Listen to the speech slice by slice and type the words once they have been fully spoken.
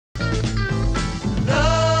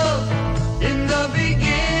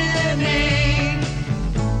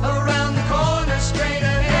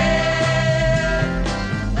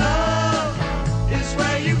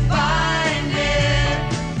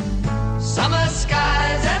summer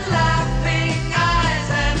skies and laughing eyes,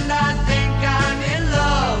 and I think I'm in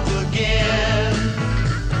love again.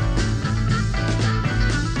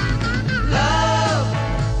 Love,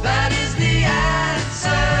 that is the answer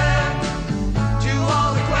to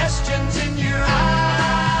all the questions in your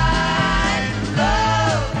eyes.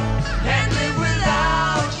 Love, can't live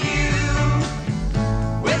without you.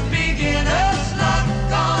 With beginner's luck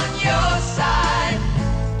on your side,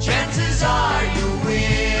 chances are you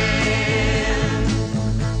win.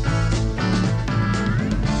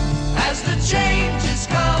 As the changes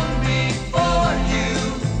come before you,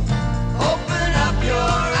 open up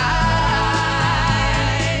your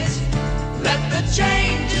eyes. Let the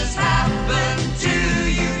changes happen to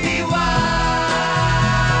you. Be wise.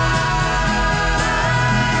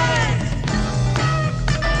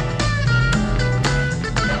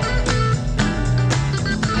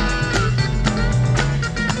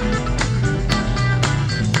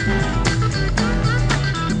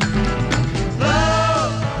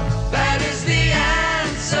 Love, that is the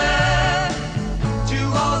answer to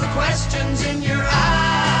all the questions in your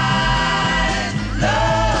eyes.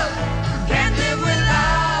 Love, can't live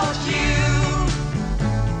without you.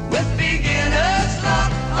 With beginner's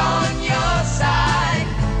luck on your side,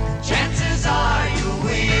 chances are you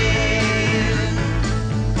win.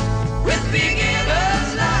 With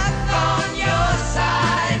beginner's luck on your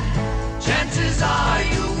side, chances are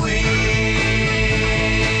you win.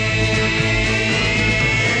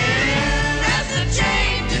 As the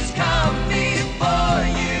changes come before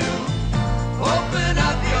you, open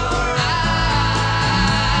up your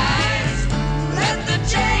eyes. Let the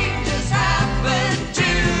changes happen to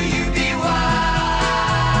you. Be wise.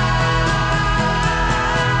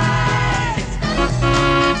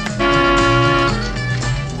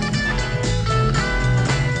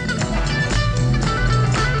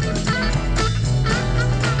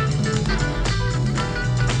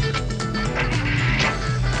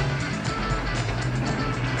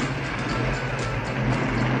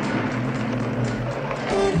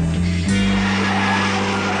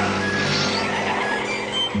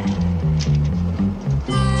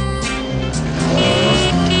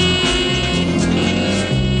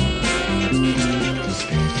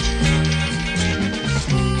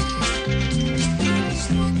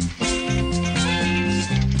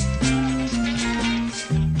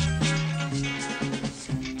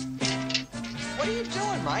 What are you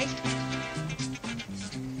doing, Mike?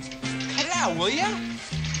 Cut it out, will ya?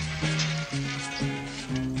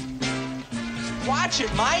 Watch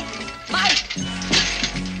it, Mike! Mike!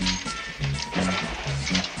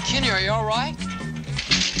 Kenny, are you all right?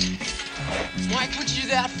 Mike, what'd you do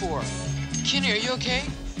that for? Kenny, are you okay?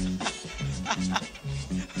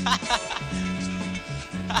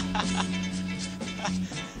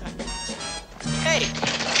 Hey!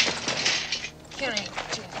 Kenny,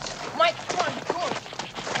 Mike, come on, come on.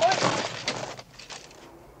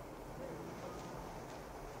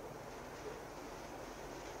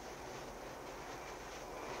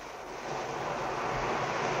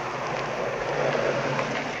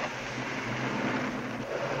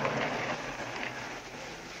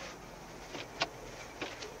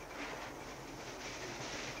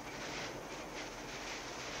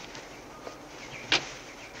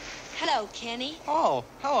 Hello, Kenny. Oh,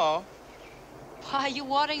 hello. Why are you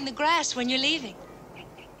watering the grass when you're leaving?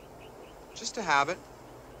 Just a habit.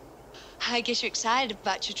 I guess you're excited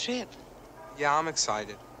about your trip. Yeah, I'm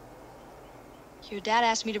excited. Your dad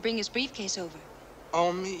asked me to bring his briefcase over.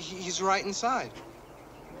 He's right inside.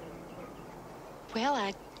 Well,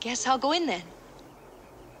 I guess I'll go in then.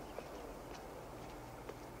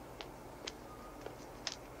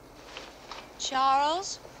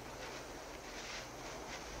 Charles?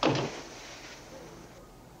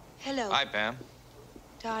 Hello. Hi, Pam.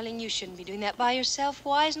 Darling, you shouldn't be doing that by yourself.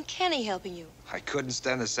 Why isn't Kenny helping you? I couldn't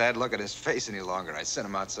stand the sad look on his face any longer. I sent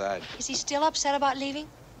him outside. Is he still upset about leaving?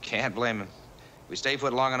 Can't blame him. We stayed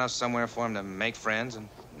put long enough somewhere for him to make friends, and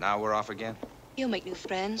now we're off again. You'll make new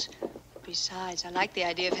friends. Besides, I like the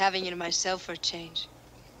idea of having you to myself for a change.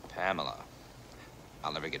 Pamela,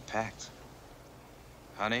 I'll never get packed.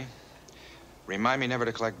 Honey, remind me never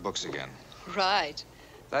to collect books again. Right.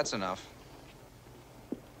 That's enough.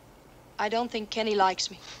 I don't think Kenny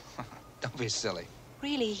likes me. Don't be silly.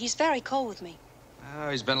 Really, he's very cold with me.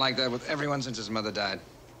 Oh, he's been like that with everyone since his mother died.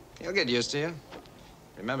 He'll get used to you.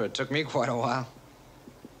 Remember, it took me quite a while.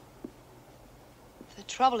 The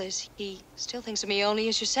trouble is, he still thinks of me only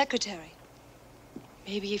as your secretary.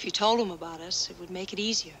 Maybe if you told him about us, it would make it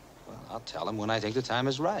easier. Well, I'll tell him when I think the time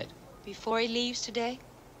is right. Before he leaves today?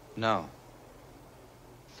 No.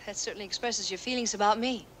 That certainly expresses your feelings about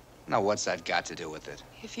me. Now, what's that got to do with it?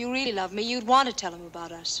 If you really love me, you'd want to tell him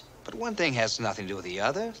about us. But one thing has nothing to do with the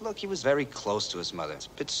other. Look, he was very close to his mother. It's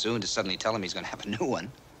a bit soon to suddenly tell him he's going to have a new one.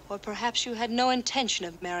 Or perhaps you had no intention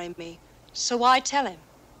of marrying me. So why tell him?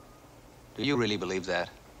 Do you really believe that?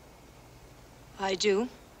 I do.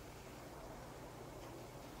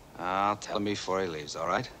 I'll tell him before he leaves, all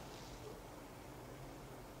right?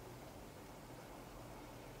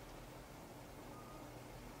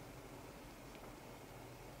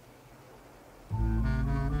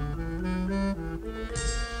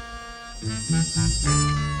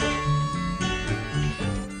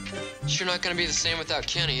 Sure not gonna be the same without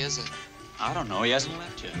Kenny, is it? I don't know. He hasn't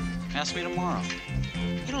left yet. Ask me tomorrow.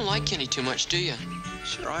 You don't like Kenny too much, do you?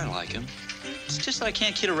 Sure, I like him. It's just that I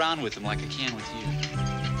can't kid around with him like I can with you.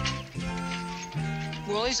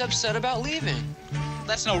 Well, he's upset about leaving.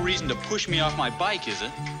 That's no reason to push me off my bike, is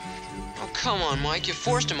it? Oh, come on, Mike. You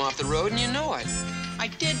forced him off the road and you know it. I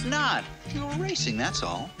did not. You were racing, that's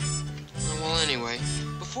all. Well, anyway,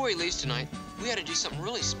 before he leaves tonight, we ought to do something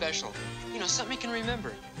really special. You know, something he can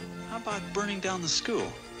remember. How about burning down the school?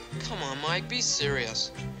 Come on, Mike, be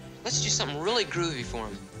serious. Let's do something really groovy for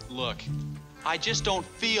him. Look, I just don't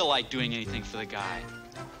feel like doing anything for the guy.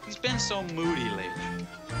 He's been so moody lately.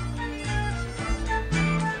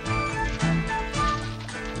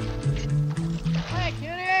 Hey,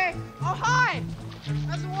 Kenny! Oh, hi!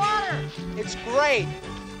 How's the water? It's great.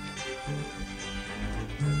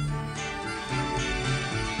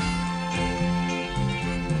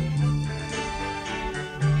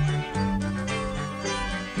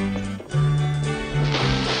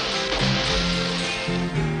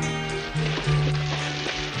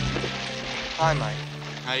 Hi, Mike.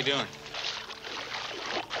 How you doing?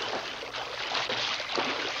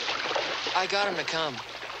 I got him to come.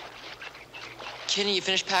 Kenny, you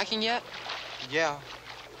finished packing yet? Yeah.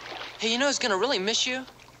 Hey, you know who's gonna really miss you?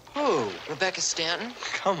 Who? Rebecca Stanton.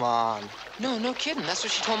 Come on. No kidding. That's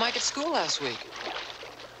what she told Mike at school last week.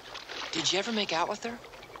 Did you ever make out with her?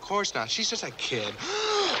 Of course not. She's just a kid.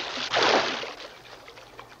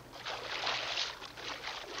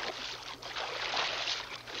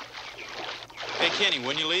 Hey, Kenny,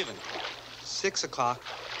 when you leaving? 6 o'clock.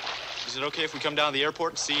 Is it okay if we come down to the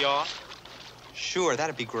airport and see you off? Sure,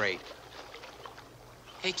 that'd be great.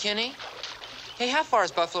 Hey, Kenny. Hey, how far is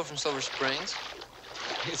Buffalo from Silver Springs?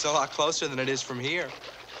 It's a lot closer than it is from here.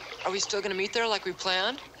 Are we still gonna meet there like we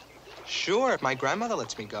planned? Sure, if my grandmother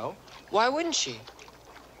lets me go. Why wouldn't she?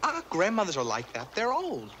 Grandmothers are like that. They're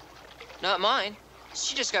old. Not mine.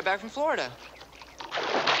 She just got back from Florida.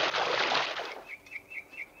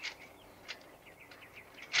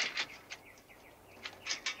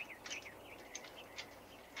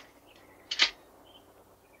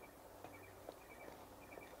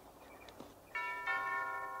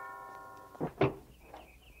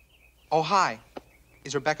 Oh, hi.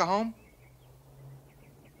 Is Rebecca home?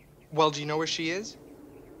 Well, do you know where she is?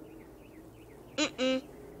 Mm-mm.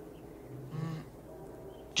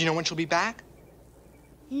 Do you know when she'll be back?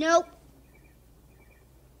 Nope.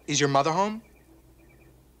 Is your mother home?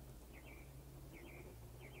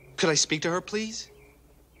 Could I speak to her, please?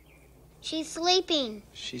 She's sleeping.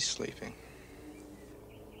 She's sleeping.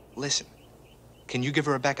 Listen, can you give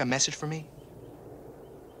Rebecca a message for me?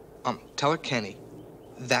 Tell her Kenny.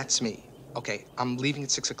 That's me. Okay, I'm leaving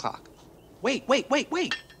at 6 o'clock. Wait.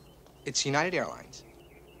 It's United Airlines.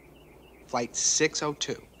 Flight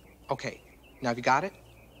 602. Okay, now have you got it?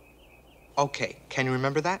 Okay, can you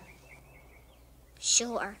remember that?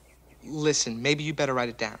 Sure. Listen, maybe you better write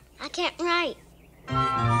it down. I can't write.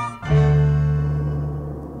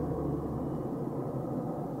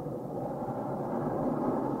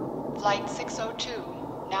 Flight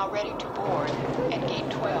 602, now ready to board at gate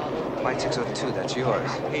 12. Flight 602, that's yours.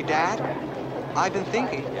 Hey, Dad, I've been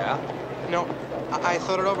thinking. Yeah? No, I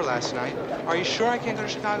thought it over last night. Are you sure I can't go to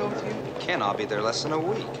Chicago with you? Ken, I'll be there less than a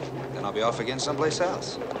week. Then I'll be off again someplace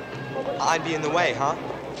else. I'd be in the way, huh?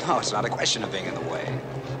 No, it's not a question of being in the way.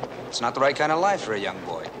 It's not the right kind of life for a young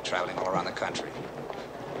boy, traveling all around the country.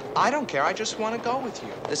 I don't care. I just want to go with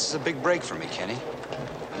you. This is a big break for me, Kenny.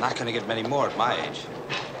 I'm not going to get many more at my age.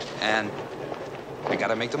 And I got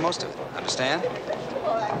to make the most of it. Understand?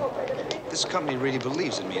 This company really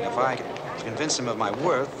believes in me, and if I can convince them of my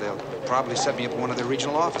worth, they'll probably set me up in one of their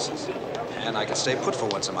regional offices. And I can stay put for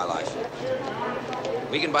once in my life.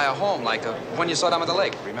 We can buy a home like the one you saw down at the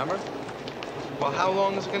lake, remember? Well, how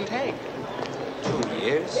long is it going to take? 2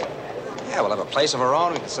 years. Yeah, we'll have a place of our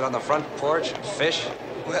own. We can sit on the front porch and fish.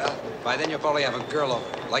 Well, by then you'll probably have a girl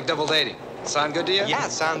over, like double dating. Sound good to you? Yeah,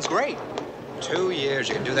 sounds great. 2 years,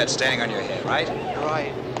 you can do that standing on your head, right?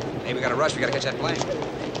 Right. Hey, we gotta rush. We gotta catch that plane.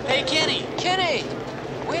 Hey, Kenny! Kenny!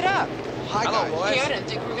 Wait up. Hi, Hello, guys. boys. Hey, I didn't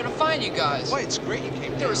think we were gonna find you guys. Boy, it's great you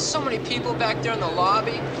came There down. were so many people back there in the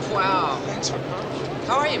lobby. Wow. Thanks for coming.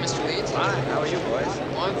 How are you, Mr. Leeds? Fine. How are you, boys?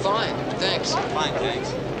 Oh, I'm fine. Thanks. Fine, thanks.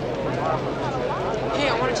 Hey,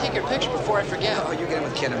 I want to take your picture before I forget. Oh, you get in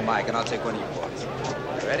with Ken and Mike, and I'll take one of you boys.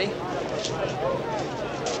 Ready?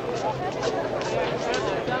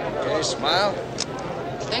 Okay, smile.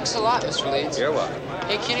 Thanks a lot, Mr. Leeds. You're welcome.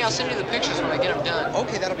 Hey, Kenny, I'll send you the pictures when I get them done.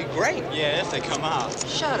 Okay, that'll be great. Yeah, if they come out.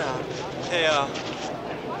 Shut up. Hey,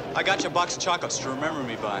 I got you a box of chocolates to remember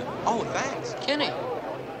me by. Oh, thanks. Kenny.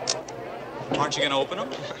 Aren't you gonna open them?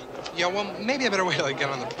 Yeah, well, maybe I better wait till I get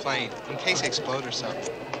on the plane, in case they explode or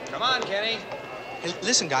something. Come on, Kenny. Hey,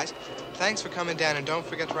 listen, guys. Thanks for coming down, and don't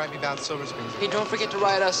forget to write me about Silver Spoons. Hey, don't forget to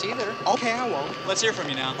write us either. Okay, I won't. Let's hear from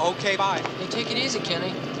you now. Okay, bye. Hey, take it easy,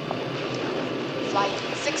 Kenny. Flight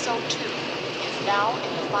 602 is now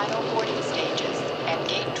in the final boarding stages at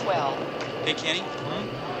gate 12. Hey, Kenny.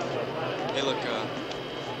 Hey, look,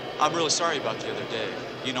 I'm really sorry about the other day.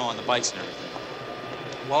 You know, on the bikes and everything.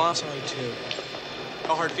 Well, I'm sorry, too.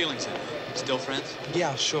 How hard feelings then? Still friends?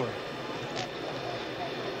 Yeah, sure.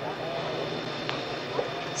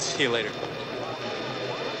 See you later.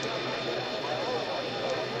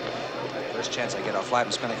 First chance I get, I'll fly up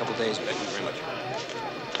and spend a couple days with you. Thank you very much.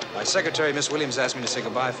 My secretary, Miss Williams, asked me to say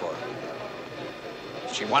goodbye for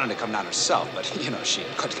her. She wanted to come down herself, but, you know, she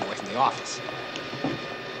couldn't get away from the office.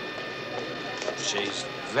 She's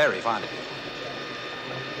very fond of you.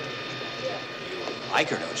 You like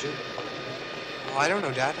her, don't you? Well, I don't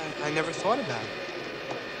know, Dad. I never thought about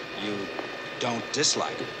it. You don't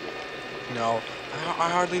dislike her? No, I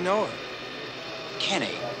hardly know her.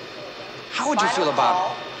 Kenny, how would you feel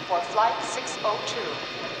about... For flight 602,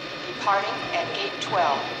 departing at gate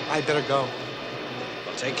 12. I'd better go.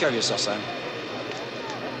 Well, take care of yourself, son.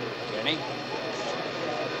 Kenny?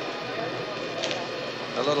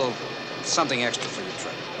 A little something extra for your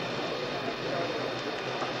trip.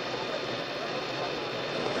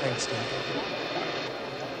 Thanks, Dad.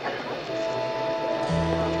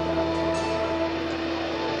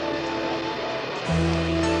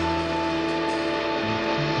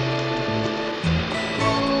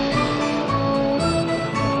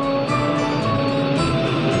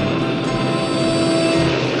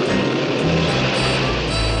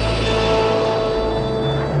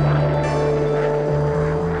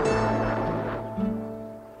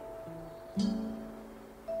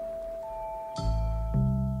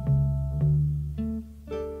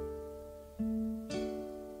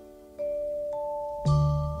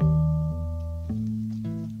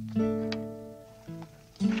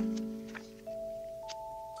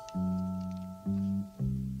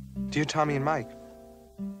 Dear Tommy and Mike,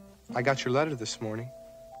 I got your letter this morning.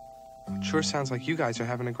 It sure sounds like you guys are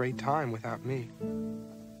having a great time without me.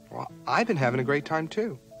 Well, I've been having a great time,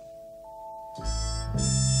 too.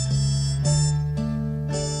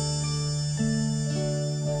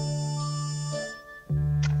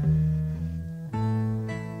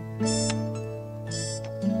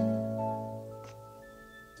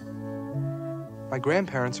 My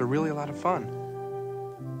grandparents are really a lot of fun.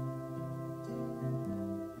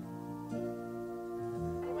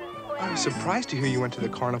 I was surprised to hear you went to the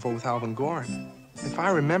carnival with Alvin Gorin. If I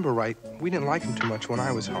remember right, we didn't like him too much when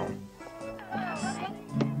I was home.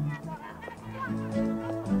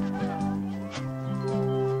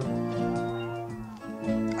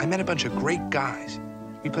 I met a bunch of great guys.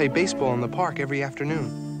 We play baseball in the park every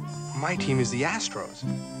afternoon. My team is the Astros.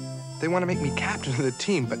 They want to make me captain of the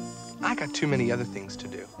team, but I got too many other things to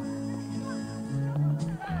do.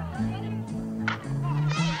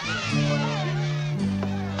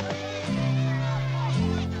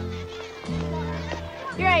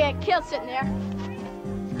 Here I get killed sitting there.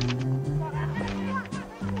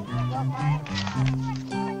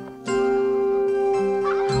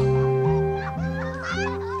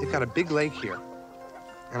 They've got a big lake here,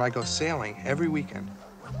 and I go sailing every weekend.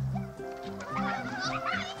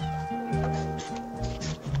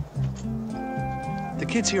 The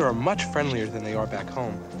kids here are much friendlier than they are back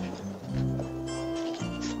home.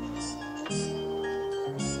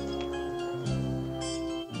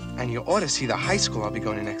 And you ought to see the high school I'll be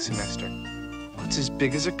going to next semester. It's as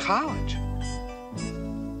big as a college.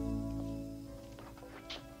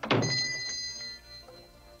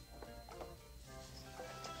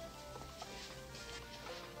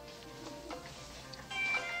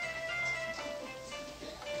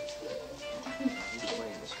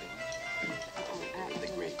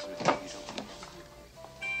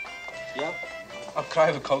 Yep. Could I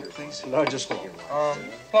have a Coke, please? No, just look here.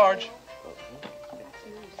 Large.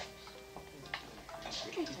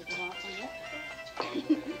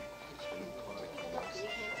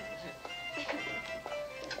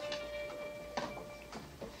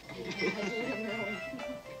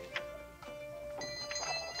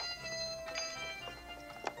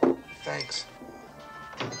 Thanks.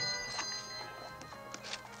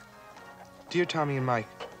 Dear Tommy and Mike,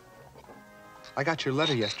 I got your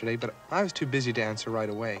letter yesterday, but I was too busy to answer right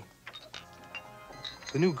away.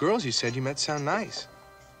 The new girls you said you met sound nice.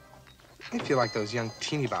 I feel like those young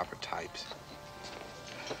teeny bopper types.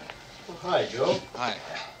 Oh, hi, Joe. Hi.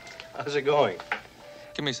 How's it going?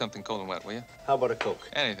 Give me something cold and wet, will you? How about a Coke?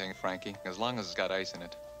 Anything, Frankie, as long as it's got ice in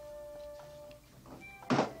it.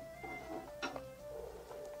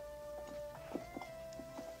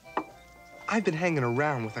 I've been hanging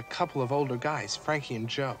around with a couple of older guys, Frankie and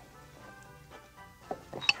Joe.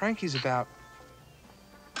 Frankie's about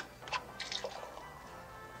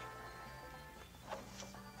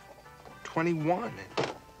 21,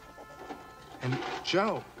 and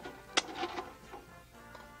Joe,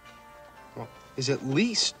 well, is at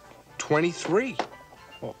least 23.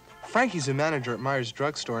 Well, Frankie's a manager at Myers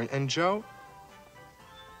Drugstore, and Joe,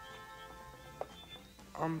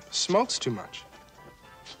 smokes too much.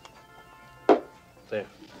 There.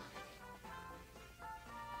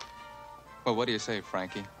 Well, what do you say,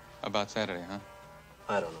 Frankie, about Saturday, huh?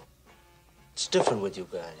 I don't know. It's different with you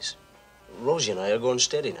guys. Rosie and I are going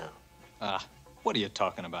steady now. Ah, what are you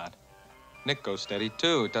talking about? Nick goes steady,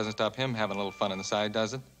 too. It doesn't stop him having a little fun on the side,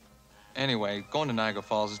 does it? Anyway, going to Niagara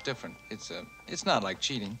Falls is different. It's not like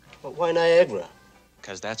cheating. But why Niagara?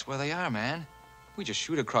 'Cause that's where they are, man. We just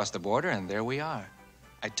shoot across the border, and there we are.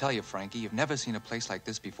 I tell you, Frankie, you've never seen a place like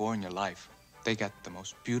this before in your life. They got the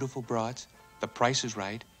most beautiful broads, the price is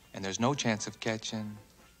right, and there's no chance of catching...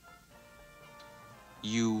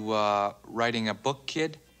 You, writing a book,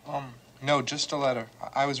 kid? No, just a letter.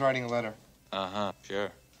 I was writing a letter. Uh-huh,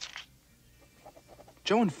 sure.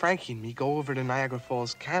 Joe and Frankie and me go over to Niagara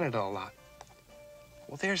Falls, Canada a lot.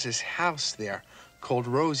 Well, there's this house there called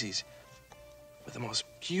Rosie's with the most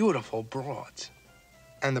beautiful broads.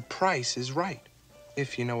 And the price is right,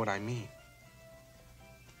 if you know what I mean.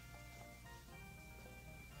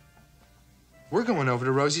 We're going over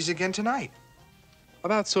to Rosie's again tonight.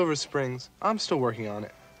 About Silver Springs, I'm still working on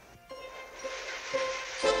it.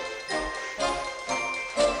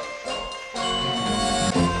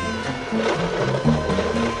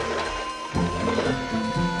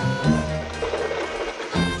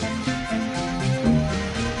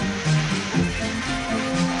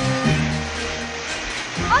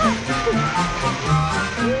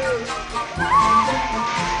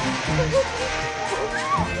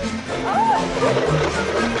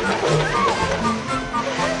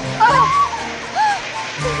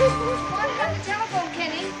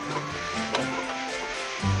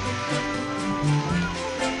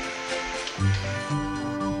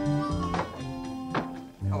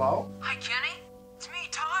 Hello? Hi, Kenny. It's me,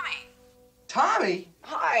 Tommy. Tommy?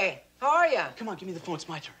 Hi. How are you? Come on, give me the phone. It's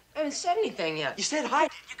my turn. I haven't said anything yet. You said hi,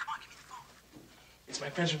 didn't you? Come on, give me the phone. It's my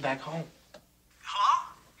friends from back home. Hello?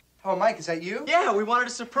 Oh, Mike, is that you? Yeah, we wanted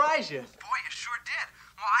to surprise you. Boy, you sure did.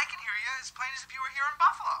 Well, I can hear you as plain as if you were here in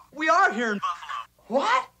Buffalo. We are here in Buffalo.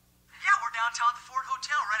 What? Yeah, we're downtown at the Ford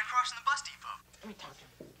Hotel, right across from the bus depot. Let me talk to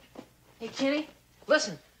him. Hey, Kenny,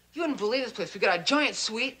 listen. You wouldn't believe this place. We got a giant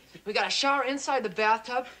suite. We got a shower inside the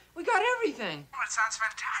bathtub. We got everything. Oh, it sounds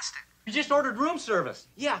fantastic. We just ordered room service.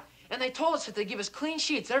 Yeah, and they told us that they give us clean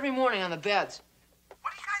sheets every morning on the beds.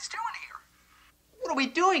 What are you guys doing here? What are we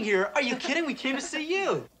doing here? Are you kidding? We came to see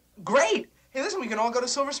you. Great. Hey, listen, we can all go to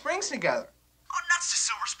Silver Springs together. Oh, nuts to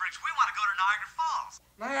Silver Springs. We want to go to Niagara Falls.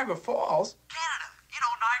 Niagara Falls? Canada. You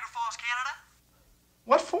know Niagara Falls, Canada?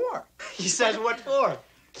 What for? He says what for?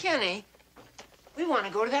 Kenny, we want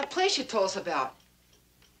to go to that place you told us about.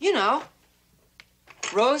 You know,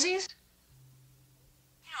 Rosie's.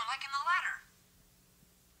 You know, like in the letter.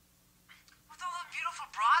 With all the beautiful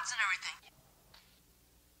broads and everything.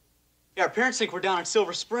 Yeah, our parents think we're down in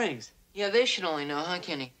Silver Springs. Yeah, they should only know, huh,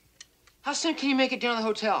 Kenny? How soon can you make it down to the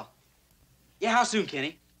hotel? Yeah, how soon,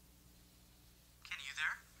 Kenny? Kenny, you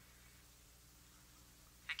there?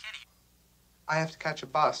 Hey, Kenny. I have to catch a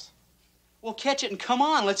bus. Well, catch it and come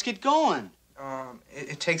on. Let's get going.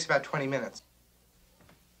 It takes about 20 minutes.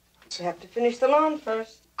 You have to finish the lawn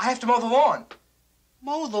first. I have to mow the lawn.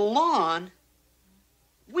 Mow the lawn?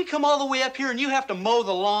 We come all the way up here and you have to mow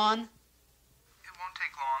the lawn? It won't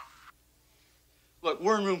take long. Look,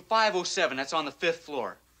 we're in room 507. That's on the 5th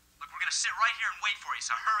floor. Look, we're going to sit right here and wait for you,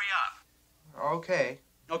 so hurry up. Okay.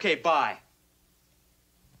 Okay, bye.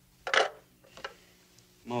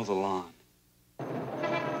 Mow the lawn.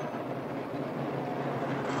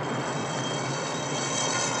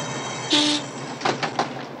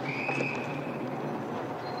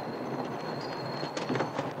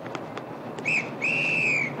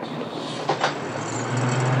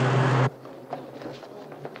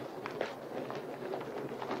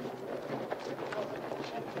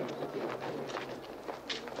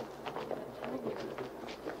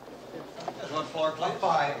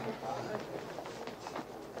 5.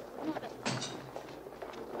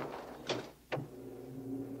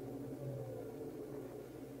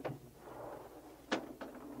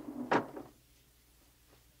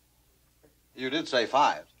 You did say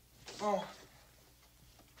 5. Oh.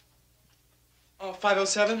 Oh,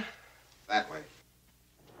 507? That way.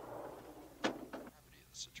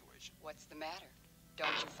 What's the matter? Don't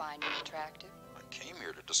you find me attractive? I came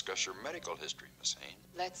here to discuss your medical history, Miss Haines.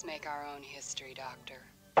 Let's make our own history, Doctor.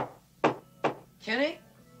 Kenny?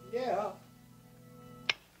 Yeah.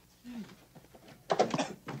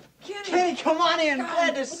 Kenny, come on in.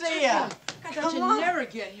 Glad to see ya. I thought you'd never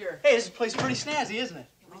get here. Hey, this place is pretty snazzy, isn't it?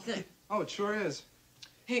 What do you think? Oh, it sure is.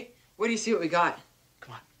 Hey, wait till you see what we got.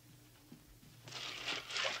 Come on.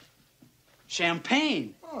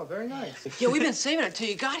 Champagne. Oh, very nice. Yeah, we've been saving it till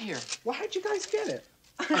you got here. Well, how'd you guys get it?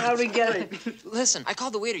 How'd we get it? Listen, I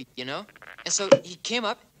called the waiter, you know? And so he came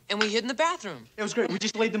up, and we hid in the bathroom. It was great. We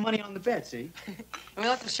just laid the money on the bed, see? And we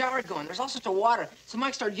left the shower going. There's all sorts of water. So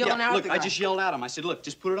Mike started yelling out look, at the guy. I just yelled at him. I said, look,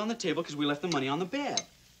 just put it on the table because we left the money on the bed.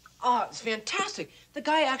 Oh, it's fantastic. The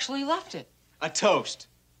guy actually left it. A toast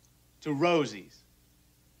to Rosie's.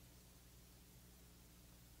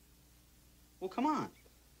 Well, come on.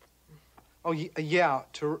 Oh, yeah,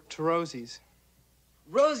 to Rosie's.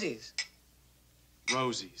 Rosie's.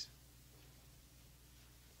 Rosie's.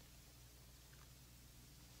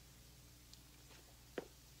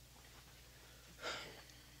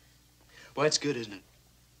 Well, that's good, isn't it?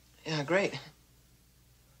 Yeah, great.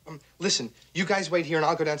 Listen, you guys wait here and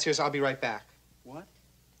I'll go downstairs. I'll be right back. What?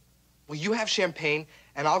 Well, you have champagne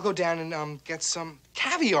and I'll go down and get some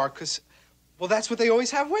caviar because, well, that's what they always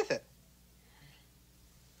have with it.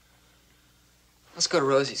 Let's go to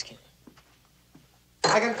Rosie's, Kenny.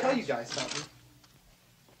 I gotta tell you guys something.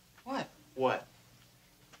 What? What?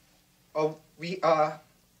 Oh, we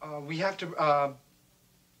have to,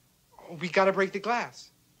 we gotta break the glass.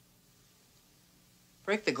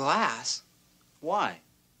 Break the glass? Why?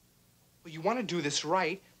 Well, you want to do this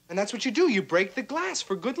right, and that's what you do. You break the glass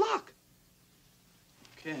for good luck.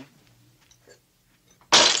 Okay.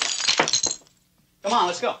 Come on,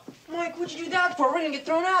 let's go. Mike, what'd you do that for? We're gonna get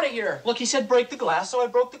thrown out of here. Look, he said break the glass, so I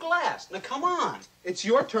broke the glass. Now, come on. It's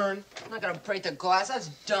your turn. I'm not gonna break the glass. That's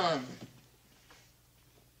dumb.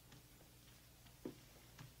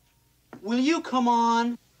 Will you come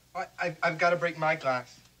on? I've got to break my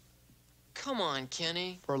glass. Come on,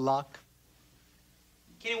 Kenny. For luck.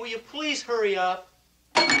 Kenny, will you please hurry up?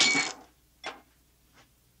 This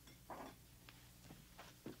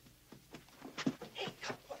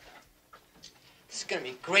is gonna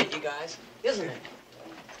be great, you guys, isn't it?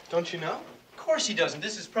 Don't you know? Of course he doesn't.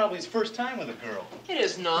 This is probably his first time with a girl. It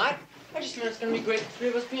is not. I just meant it's gonna be great, the three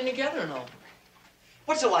of us being together and all.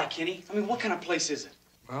 What's it like, Kenny? I mean, what kind of place is it?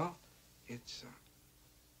 Well,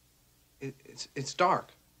 it's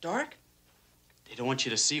dark. Dark? They don't want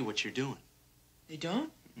you to see what you're doing. They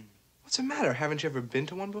don't? What's the matter? Haven't you ever been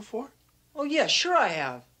to one before? Oh, yeah, sure I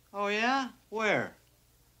have. Oh, yeah? Where?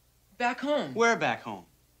 Back home. Where back home?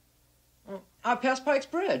 Out past Pike's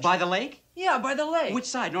Bridge. By the lake? Yeah, by the lake. Which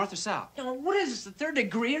side, north or south? Now, what is this, the third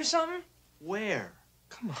degree or something? Where?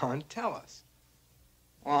 Come on, tell us.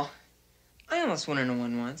 Well, I almost went into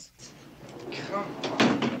one once. Come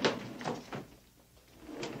on.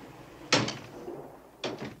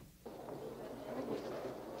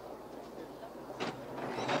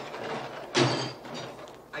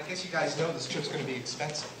 I guess you guys know this trip's gonna be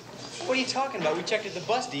expensive. What are you talking about? We checked at the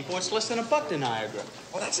bus depot. It's less than $1 to Niagara.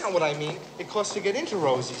 Well, that's not what I mean. It costs to get into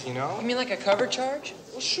Rosie's, you know? You mean like a cover charge?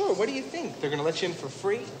 Well, sure. What do you think? They're gonna let you in for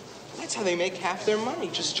free? That's how they make half their money,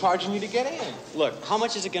 just charging you to get in. Look, how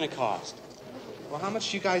much is it gonna cost? Well, how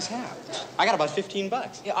much do you guys have? I got about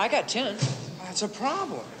 $15. Yeah, I got 10. That's a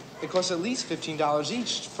problem. It costs at least $15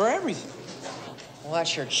 each for everything. Well, that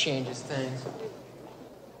sure changes things.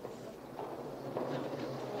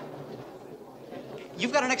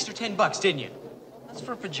 You've got an extra $10, didn't you? That's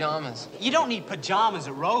for pajamas. You don't need pajamas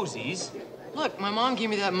at Rosie's. Look, my mom gave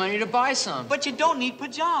me that money to buy some. But you don't need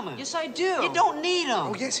pajamas. Yes, I do. You don't need them.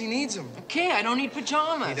 Oh, yes, he needs them. Okay, I don't need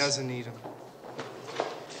pajamas. He doesn't need them.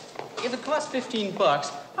 If it costs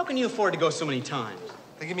 $15, how can you afford to go so many times?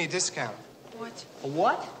 They give me a discount. What? A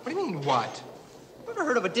what? What do you mean, what? Ever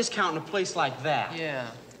heard of a discount in a place like that? Yeah.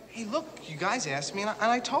 Hey, look, you guys asked me, and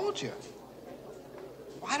I told you.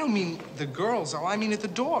 Well, I don't mean the girls, I mean at the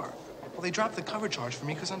door. Well, they dropped the cover charge for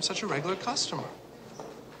me because I'm such a regular customer.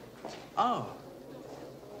 Oh.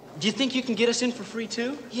 Do you think you can get us in for free,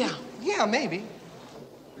 too? Yeah. Yeah, maybe.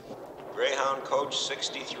 Greyhound Coach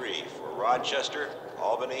 63 for Rochester,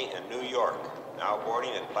 Albany, and New York. Now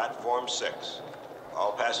boarding at platform 6.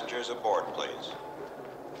 All passengers aboard, please.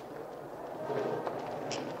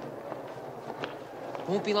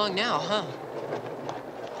 Won't be long now, huh?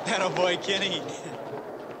 That old boy, Kenny.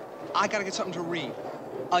 I gotta get something to read.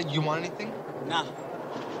 You want anything? Nah.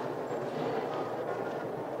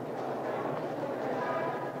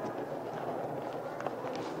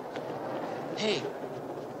 Hey,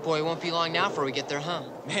 boy, it won't be long now before we get there, huh?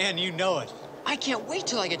 Man, you know it. I can't wait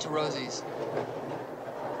till I get to Rosie's.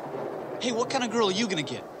 Hey, what kind of girl are you gonna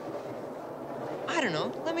get? I don't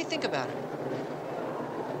know. Let me think about it.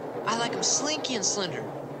 I like them slinky and slender.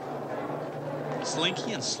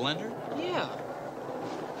 Slinky and slender? Yeah.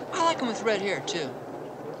 I like them with red hair, too.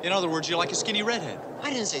 In other words, you like a skinny redhead.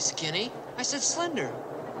 I didn't say skinny. I said slender.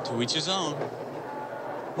 To each his own.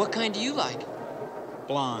 What kind do you like?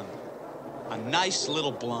 Blonde. A nice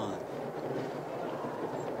little blonde.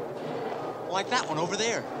 Like that one over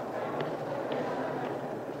there.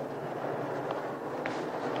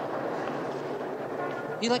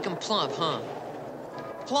 You like them plump, huh?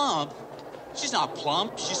 Plump? She's not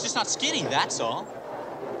plump. She's just not skinny, that's all.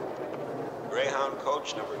 Greyhound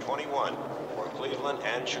coach number 21 for Cleveland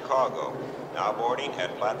and Chicago, now boarding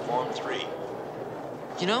at platform 3.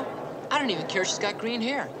 You know, I don't even care if she's got green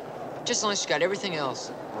hair. Just as long as she's got everything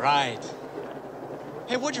else. Right.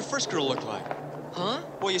 Hey, what'd your first girl look like? Huh?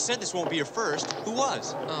 Well, you said this won't be your first. Who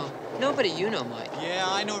was? Oh, nobody you know, Mike. Yeah,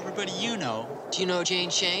 I know everybody you know. Do you know Jane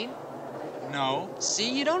Shane? No.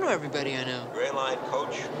 See, you don't know everybody I know. Gray line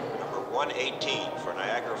coach number 118 for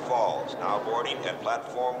Niagara Falls, now boarding at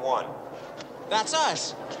platform 1. That's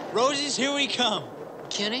us. Rosie's, here we come.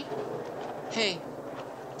 Kenny? Hey,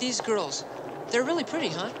 these girls, they're really pretty,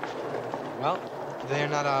 huh? Well, they're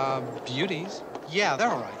not, beauties. Yeah, they're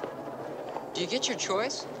all right. Do you get your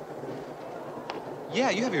choice? Yeah,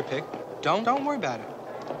 you have your pick. Don't worry about it.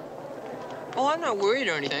 Oh, I'm not worried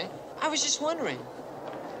or anything. I was just wondering.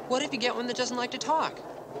 What if you get one that doesn't like to talk?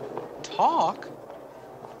 Talk?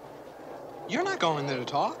 You're not going there to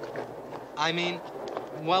talk. I mean,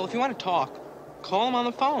 well, if you want to talk, call him on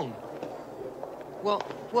the phone. Well,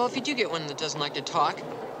 if you do get one that doesn't like to talk,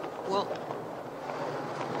 well,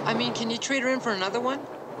 I mean, can you trade her in for another one?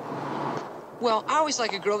 Well, I always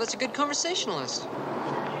like a girl that's a good conversationalist.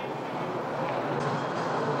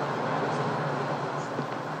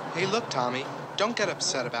 Hey, look, Tommy, don't get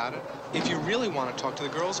upset about it. If you really want to talk to the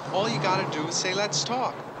girls, all you gotta do is say, let's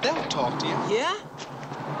talk. They'll talk to you. Yeah?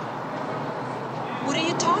 What do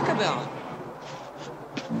you talk about?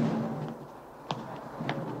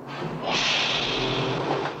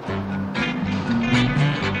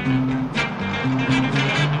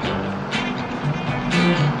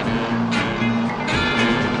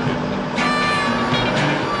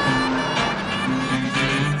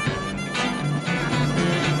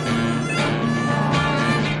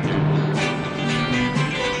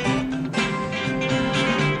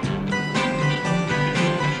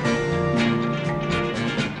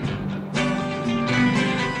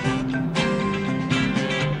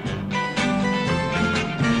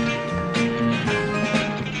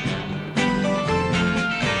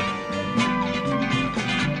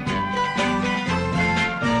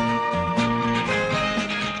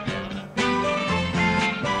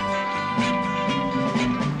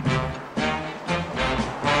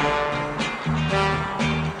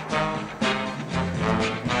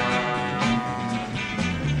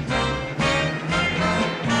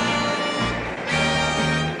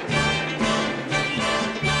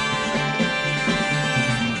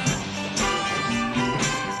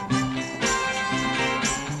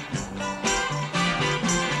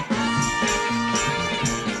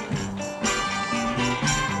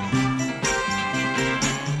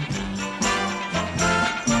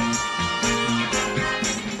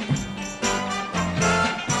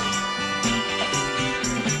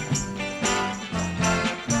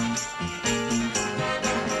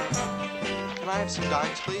 Some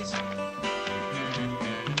dimes, please.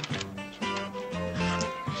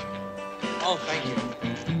 Oh, thank you.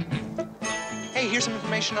 Hey, here's some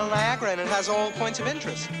information on Niagara, and it has all points of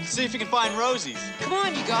interest. See if you can find Rosie's. Come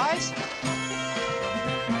on, you guys.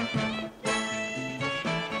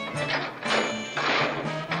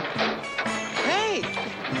 Hey!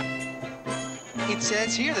 It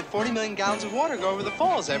says here that 40 million gallons of water go over the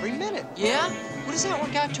falls every minute. Yeah? What does that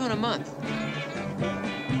work out to in a month?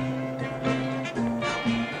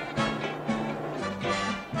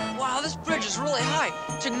 This bridge is really high.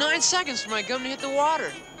 It took 9 seconds for my gum to hit the water.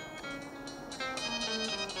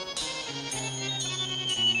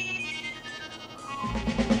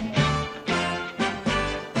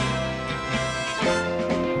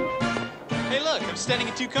 Hey, look, I'm standing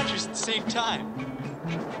in 2 countries at the same time.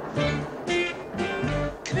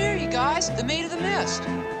 Come here, you guys. The Maid of the Mist.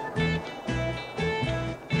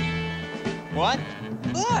 What?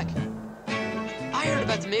 look! I heard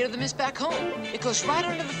about the Maid of the Mist back home. It goes right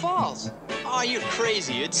under the falls. Oh, you're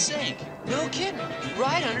crazy. It'd sink. No kidding.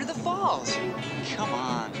 Right under the falls. Come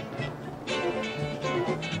on.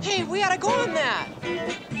 Hey, we ought to go on that.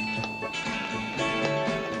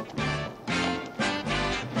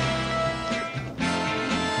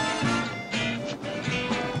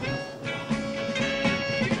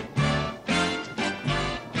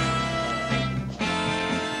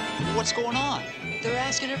 What's going on? They're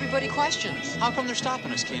asking everybody questions. How come they're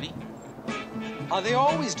stopping us, Kenny? They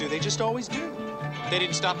always do. They just always do. They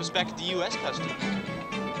didn't stop us back at the U.S. Customs.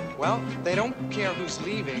 Well, they don't care who's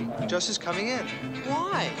leaving, just who's coming in.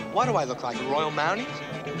 Why? What do I look like, a Royal Mountie?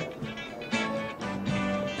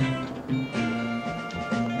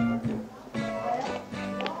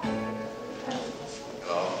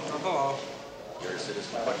 Hello. Oh, hello. You're a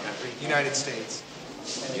citizen of what country? United States.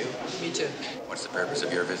 And you? Me too. What's the purpose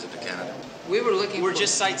of your visit to Canada? We were looking We're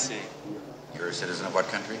just sightseeing. You're a citizen of what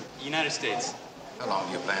country? United States. How long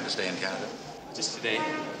do you plan to stay in Canada? Just today.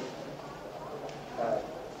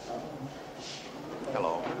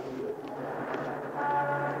 Hello.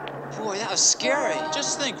 Boy, that was scary.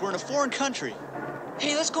 Just think, we're in a foreign country.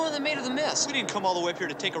 Hey, let's go on the Maid of the Mist. We didn't come all the way up here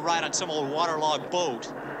to take a ride on some old waterlogged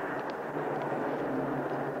boat.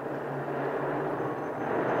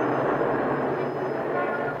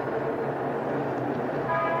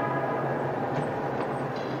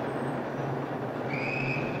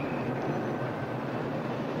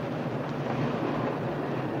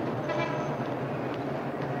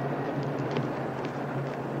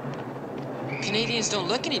 Canadians don't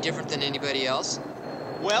look any different than anybody else.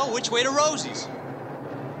 Well, which way to Rosie's?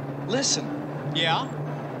 Listen. Yeah?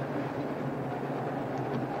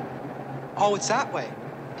 Oh, it's that way.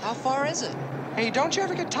 How far is it? Hey, don't you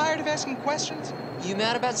ever get tired of asking questions? You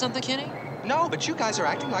mad about something, Kenny? No, but you guys are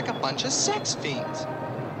acting like a bunch of sex fiends.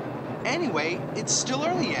 Anyway, it's still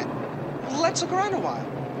early yet. Let's look around a while.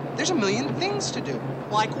 There's a million things to do.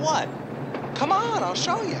 Like what? Come on, I'll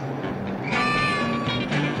show you.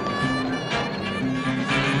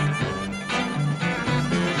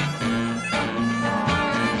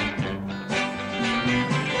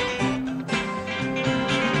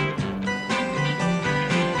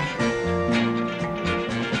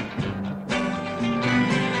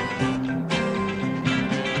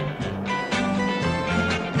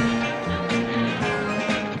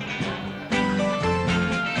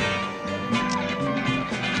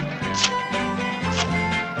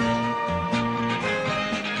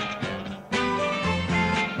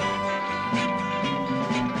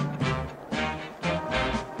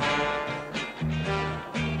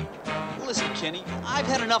 Kenny. I've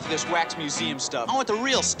had enough of this wax museum stuff. I want the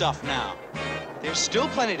real stuff now. There's still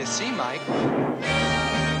plenty to see, Mike.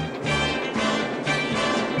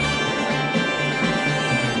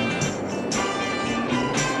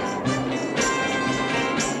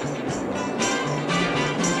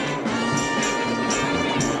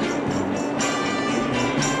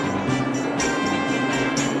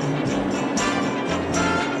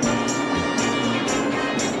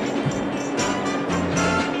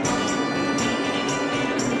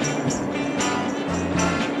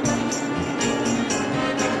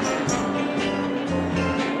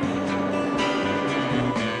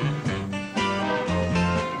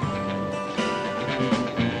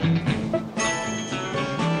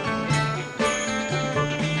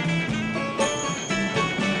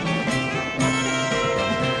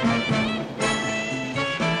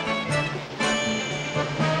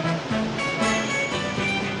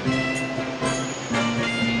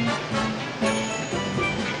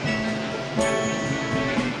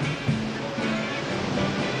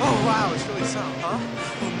 Wow, it's really something, huh?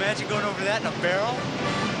 Well, imagine going over that in a barrel.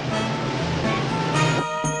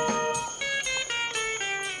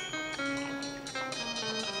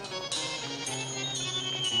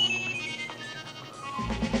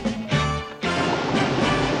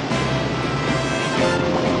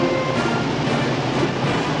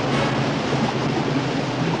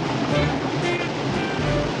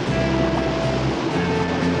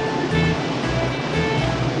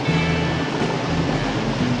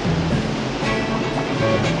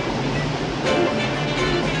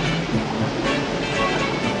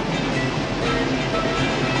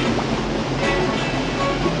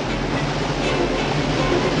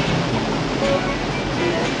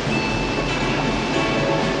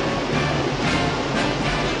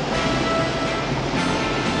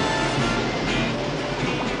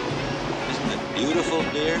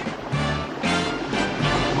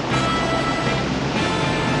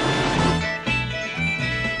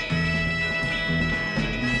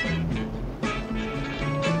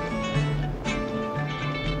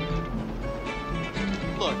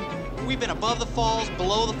 We've been above the falls,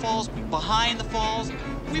 below the falls, behind the falls.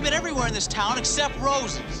 We've been everywhere in this town except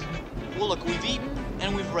Rosie's. Well, look, we've eaten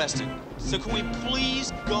and we've rested. So can we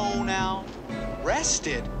please go now?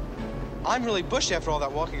 Rested? I'm really bushy after all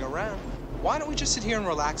that walking around. Why don't we just sit here and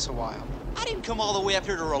relax a while? I didn't come all the way up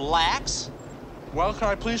here to relax. Well, can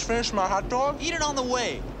I please finish my hot dog? Eat it on the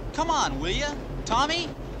way. Come on, will ya? Tommy?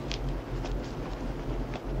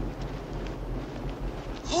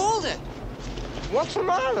 Hold it! What's the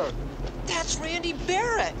matter? That's Randy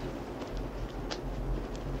Barrett.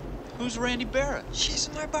 Who's Randy Barrett? She's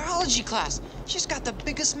in my biology class. She's got the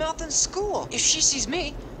biggest mouth in school. If she sees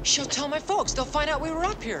me, she'll tell my folks. They'll find out we were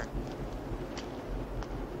up here.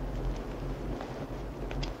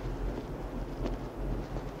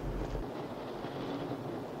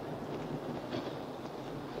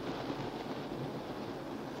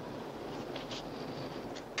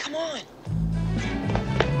 Come on.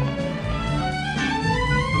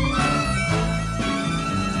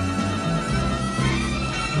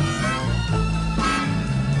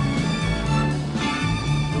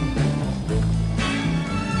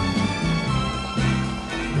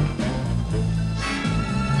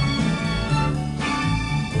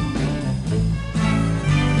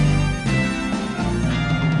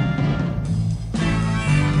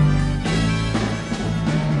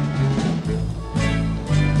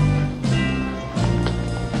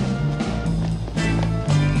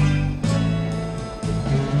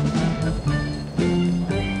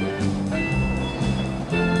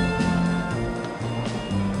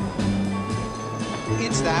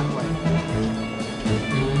 It's that way.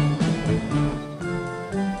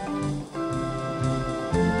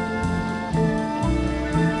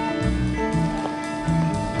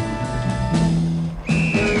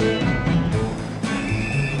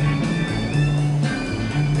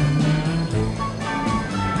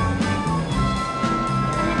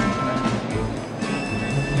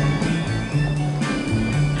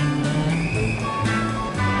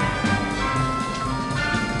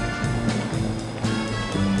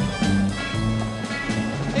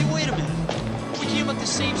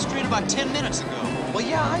 About 10 minutes ago. Well,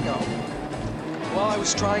 yeah, I know. Well, I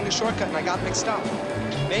was trying a shortcut and I got mixed up.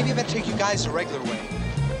 Maybe I better take you guys the regular way.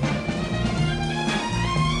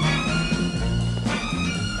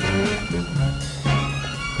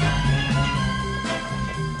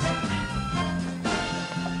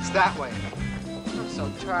 It's that way. I'm so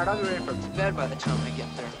tired. I'll be ready for bed by the time I get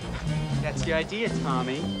there. That's the idea,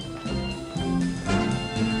 Tommy.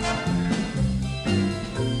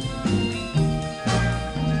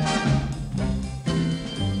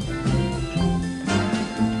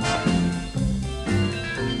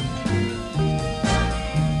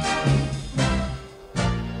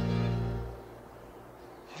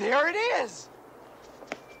 There it is!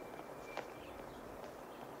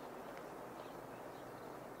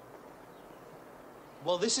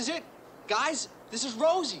 Well, this is it. Guys, this is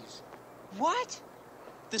Rosie's. What?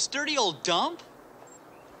 This dirty old dump?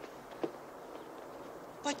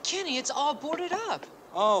 But Kenny, it's all boarded up.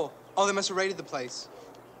 Oh, they must have raided the place.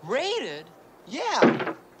 Raided?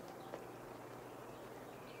 Yeah.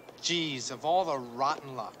 Jeez, of all the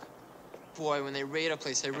rotten luck. Boy, when they raid a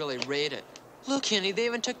place, they really raid it. Look, Kenny, they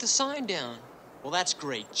even took the sign down. Well, that's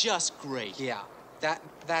great. Just great. Yeah,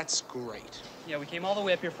 that's great. Yeah, we came all the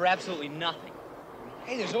way up here for absolutely nothing.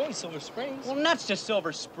 Hey, there's always Silver Springs. Well, nuts to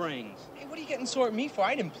Silver Springs. Hey, what are you getting sore at me for?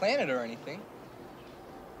 I didn't plan it or anything.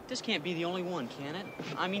 This can't be the only one, can it?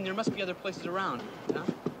 I mean, there must be other places around, huh?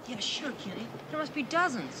 Yeah, sure, Kenny. There must be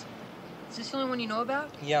dozens. Is this the only one you know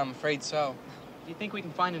about? Yeah, I'm afraid so. Do you think we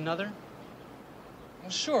can find another?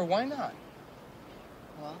 Well, sure, why not?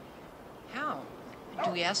 Well, how?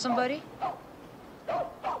 Do we ask somebody?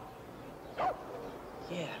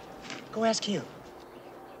 Yeah, go ask him.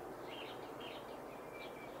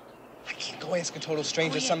 I can't go ask a total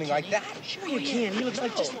stranger something like that. Sure you can. He looks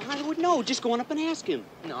like just I would know. Just go on up and ask him.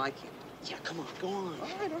 No, I can't. Yeah, come on, go on. All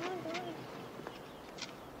right.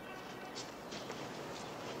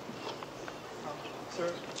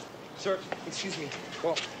 Sir, excuse me.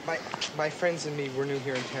 Well, my friends and me, we're new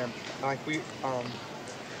here in town.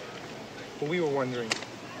 We were wondering.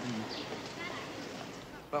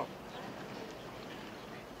 Well,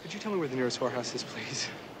 could you tell me where the nearest whorehouse is, please?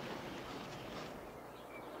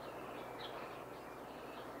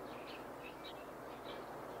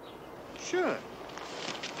 Sure.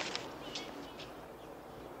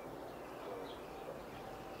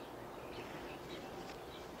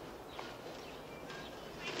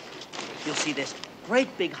 You'll see this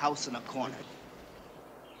great big house in a corner.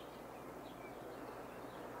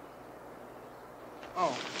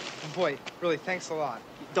 Oh, boy, really, thanks a lot.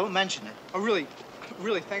 Don't mention it. Oh, really,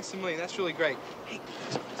 Really, thanks a million. That's really great. Hey,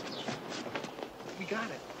 we got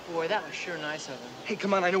it. Boy, that was sure nice of him. Hey,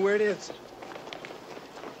 come on, I know where it is.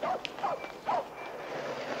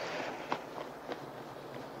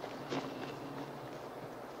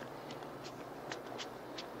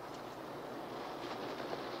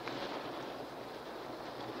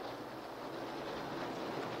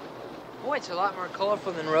 Boy, it's a lot more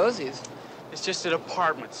colorful than Rosie's. It's just a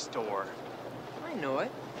department store. I know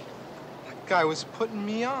it. That guy was putting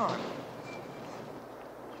me on.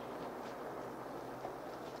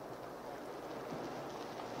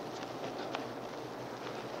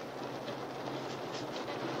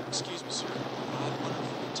 Excuse me, sir. I wonder if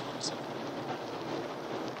you could tell me something.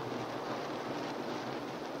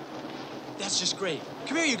 That's just great.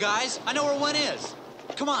 Come here, you guys. I know where one is.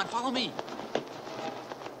 Come on, follow me.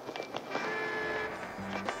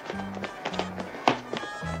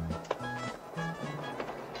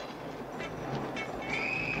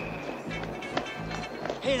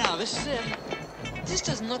 Hey, now, this is it. This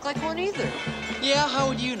doesn't look like one either. Yeah, how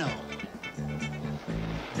would you know?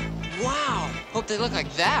 Wow. Hope they look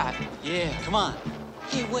like that. Yeah, come on.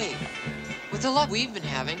 Hey, wait. With the luck we've been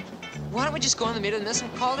having, why don't we just go in the middle of this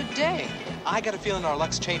and call it a day? I got a feeling our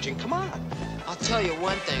luck's changing. Come on. I'll tell you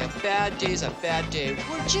one thing. A bad day's a bad day.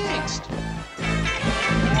 We're jinxed.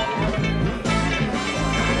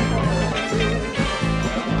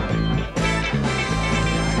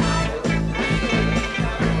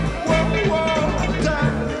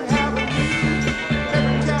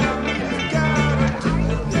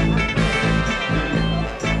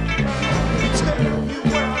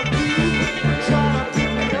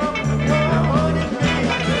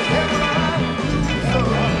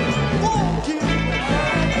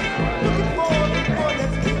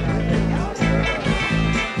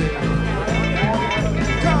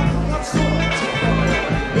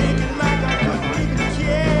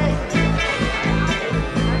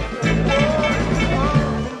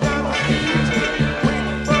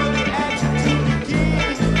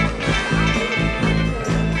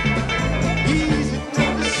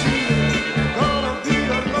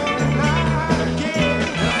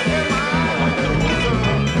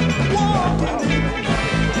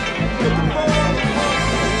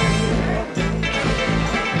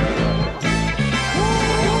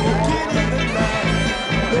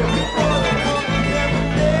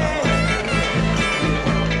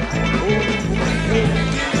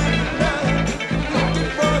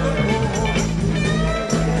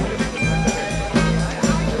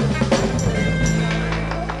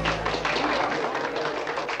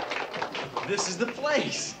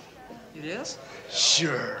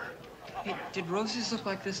 Sure. Hey, did Rosie's look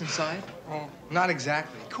like this inside? Oh, not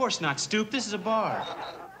exactly. Of course not, Stoop. This is a bar.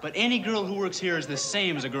 But any girl who works here is the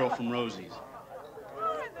same as a girl from Rosie's.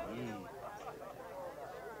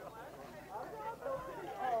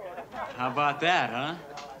 How about that, huh?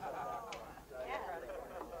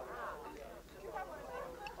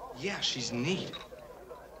 Yeah, she's neat.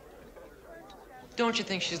 Don't you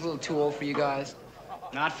think she's a little too old for you guys?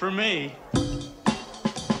 Not for me.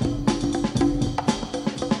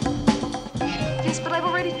 Yes, but I've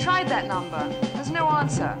already tried that number. There's no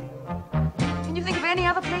answer. Can you think of any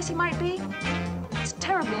other place he might be? It's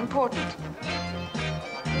terribly important.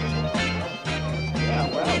 Yeah,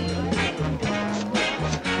 well.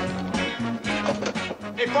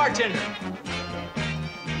 Hey, bartender.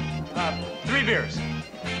 3 beers.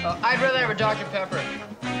 I'd rather have a Dr. Pepper.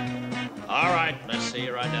 All right, let's see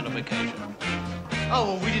your identification. Oh,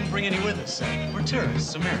 well, we didn't bring any with us. We're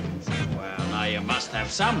tourists, Americans. Well, now you must have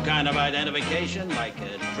some kind of identification, like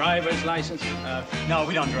a driver's license. No,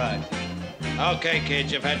 we don't drive. Okay,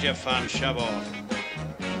 kids, you've had your fun. Shove off.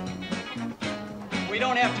 We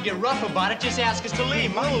don't have to get rough about it. Just ask us to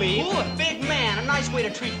leave. We'll leave. Big man, a nice way to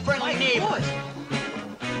treat friendly neighbors.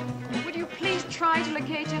 Would you please try to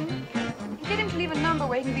locate him? Get him to leave a number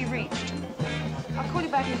where he can be reached. I'll call you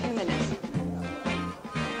back in a few minutes.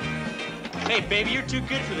 Hey, baby, you're too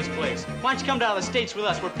good for this place. Why don't you come down to the States with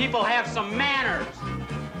us, where people have some manners?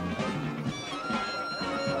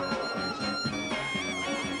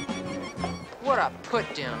 What a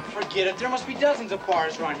put down. Forget it. There must be dozens of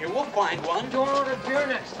bars around here. We'll find one. Don't order beer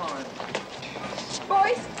next time.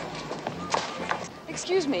 Boys!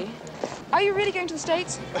 Excuse me. Are you really going to the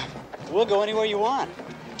States? We'll go anywhere you want.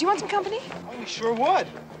 Do you want some company? Oh, we sure would.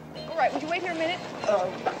 All right, would you wait here a minute?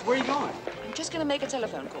 Where are you going? I'm just going to make a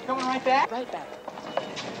telephone call. Coming right back? Right back.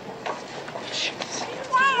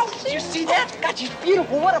 Wow! Did you see that? God, she's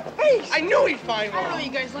beautiful. What a face! I knew he'd find I one. don't know,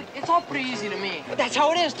 you guys, look, it's all pretty easy to me. But that's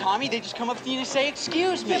how it is, Tommy. They just come up to you and say,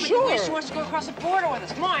 excuse me. Yeah, but she wants to go across the border with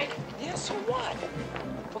us. Mike. Yeah, so what?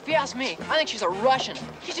 Well, if you ask me, I think she's a Russian.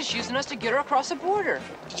 She's just using us to get her across the border.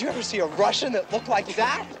 Did you ever see a Russian that looked like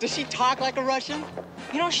that? Does she talk like a Russian?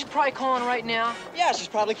 You know she's probably calling right now? Yeah, she's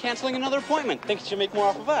probably canceling another appointment. Thinks she'll make more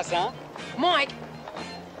off of us, huh? Mike,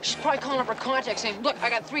 she's probably calling up her contact saying, look, I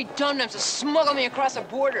got 3 dum-dums to smuggle me across the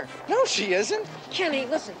border. No, she isn't. Kenny,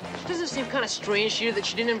 listen, doesn't it seem kind of strange to you that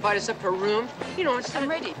she didn't invite us up to her room? You know, I'm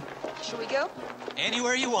ready. Shall we go?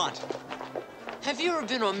 Anywhere you want. Have you ever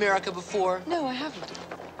been to America before? No, I haven't.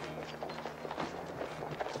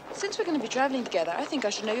 Since we're going to be traveling together, I think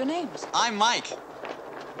I should know your names. I'm Mike.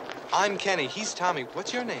 I'm Kenny. He's Tommy.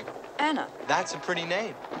 What's your name? Anna. That's a pretty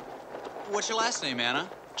name. What's your last name, Anna?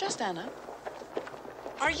 Just Anna.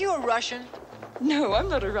 Are you a Russian? No, I'm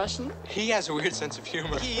not a Russian. He has a weird sense of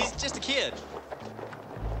humor. He's just a kid.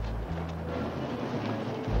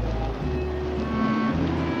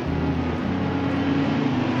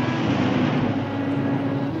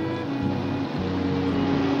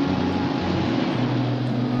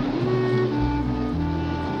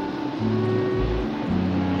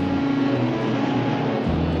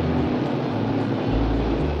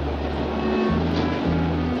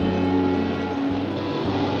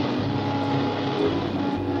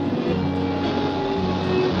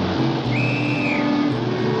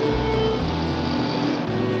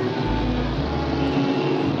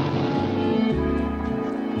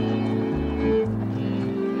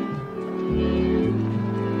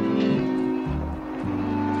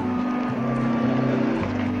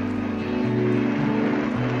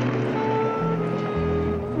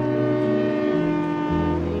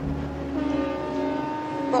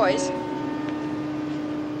 Boys,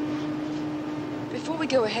 before we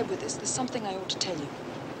go ahead with this, there's something I ought to tell you.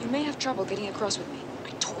 You may have trouble getting across with me. I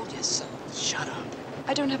told you so. Shut up.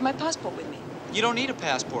 I don't have my passport with me. You don't need a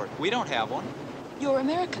passport. We don't have one. You're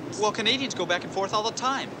Americans. Well, Canadians go back and forth all the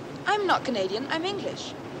time. I'm not Canadian. I'm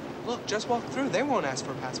English. Look, just walk through. They won't ask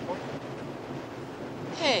for a passport.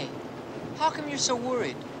 Hey, how come you're so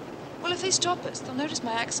worried? Well, if they stop us, they'll notice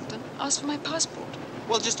my accent and ask for my passport.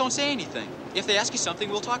 Well, just don't say anything. If they ask you something,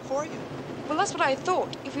 we'll talk for you. Well, that's what I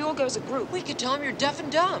thought. If we all go as a group. We could tell them you're deaf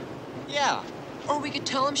and dumb. Yeah. Or we could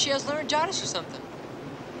tell them she has laryngitis or something.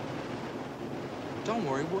 Don't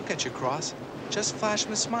worry, we'll get you across. Just flash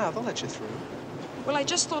them a smile. They'll let you through. Well, I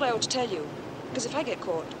just thought I ought to tell you. Because if I get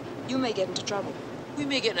caught, you may get into trouble. We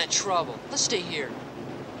may get into trouble. Let's stay here.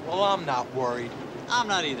 Well, I'm not worried. I'm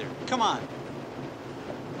not either. Come on.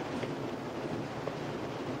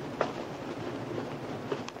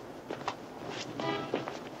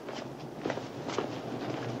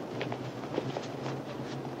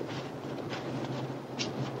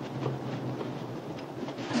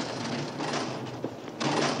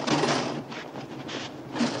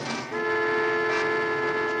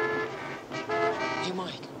 Hey,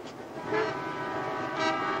 Mike.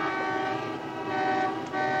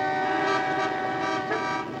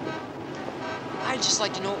 I'd just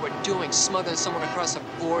like to know what we're doing, smuggling someone across the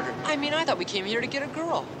border. I mean, I thought we came here to get a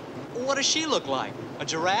girl. What does she look like? A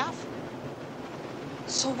giraffe?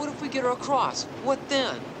 So what if we get her across? What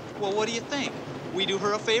then? Well, what do you think? We do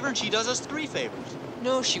her a favor and she does us 3 favors.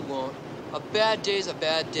 No, she won't. A bad day's a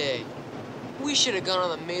bad day. We should have gone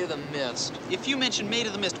on the Maid of the Mist. If you mention Maid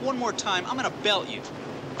of the Mist one more time, I'm gonna belt you.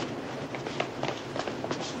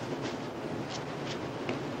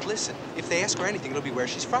 Listen, if they ask her anything, it'll be where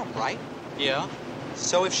she's from, right? Yeah?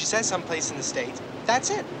 So if she says someplace in the States,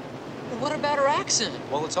 that's it. Well, what about her accent?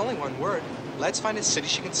 Well, it's only one word. Let's find a city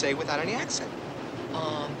she can say without any accent.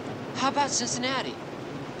 How about Cincinnati?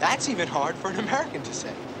 That's even hard for an American to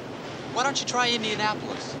say. Why don't you try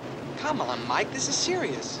Indianapolis? Come on, Mike, this is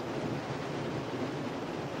serious.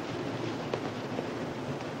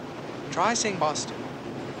 Try saying Boston.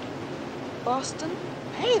 Boston?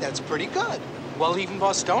 Hey, that's pretty good. Well, even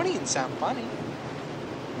Bostonians sound funny.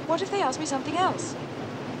 What if they ask me something else?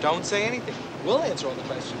 Don't say anything. We'll answer all the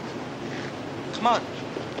questions. Come on.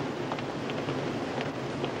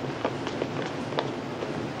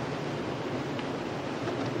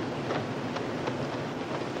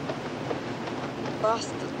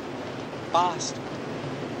 Boston. Boston.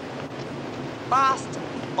 Boston.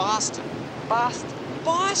 Boston. Boston.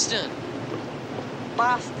 Boston!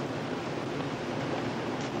 Boston.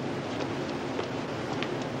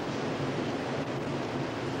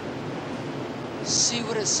 See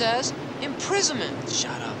what it says? Imprisonment.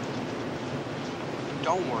 Shut up.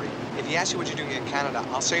 Don't worry. If he asks you what you're doing in Canada,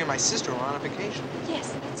 I'll say you're my sister-in-law on a vacation.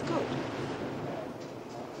 Yes, that's good.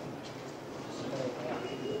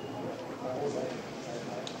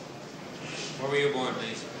 Where were you born,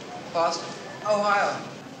 please? Boston, Ohio.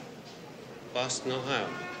 Boston, Ohio.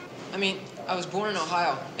 I mean, I was born in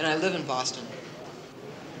Ohio, and I live in Boston.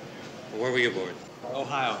 Where were you born?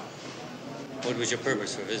 Ohio. What was your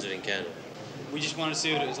purpose for visiting Canada? We just wanted to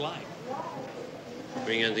see what it was like.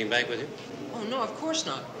 Bring anything back with you? Oh, no, of course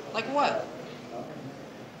not. Like what?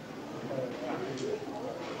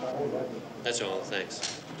 That's all,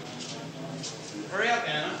 thanks. Hurry up,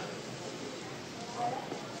 Anna.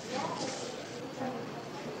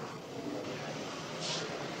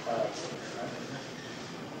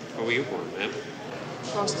 Where were you born, ma'am?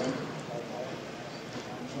 Boston.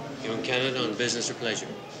 You in Canada on business or pleasure?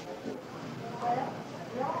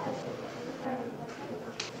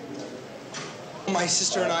 My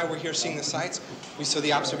sister and I were here seeing the sights. We saw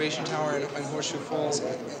the observation tower and Horseshoe Falls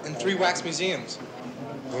and 3 wax museums.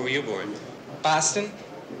 Where were you born? Boston.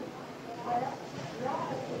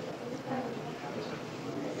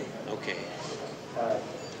 Okay.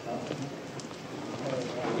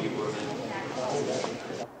 Where were you born, ma'am?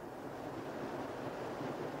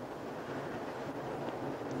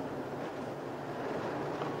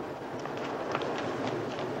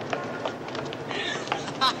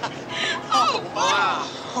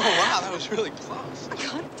 Oh, wow, that was really close. I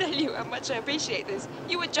can't tell you how much I appreciate this.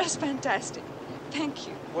 You were just fantastic. Thank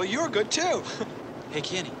you. Well, you were good, too. Hey,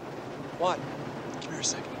 Kenny. What? Come here a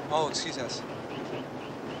second. Oh, excuse us.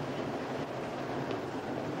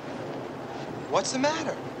 What's the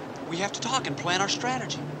matter? We have to talk and plan our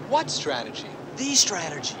strategy. What strategy? The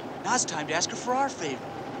strategy. Now it's time to ask her for our favor.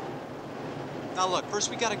 Now look, first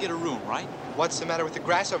we gotta get a room, right? What's the matter with the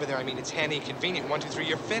grass over there? I mean, it's handy and convenient. 1, 2, 3,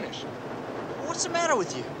 you're finished. What's the matter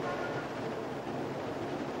with you?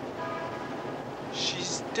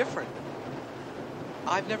 She's different.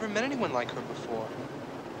 I've never met anyone like her before.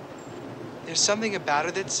 There's something about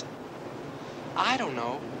her that's... I don't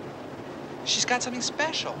know. She's got something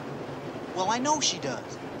special. Well, I know she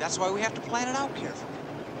does. That's why we have to plan it out carefully.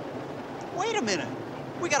 Wait a minute.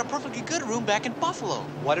 We got a perfectly good room back in Buffalo.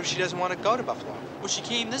 What if she doesn't want to go to Buffalo? Well, she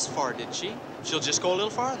came this far, didn't she? She'll just go a little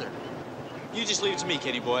farther. You just leave it to me,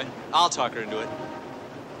 Kenny boy. I'll talk her into it.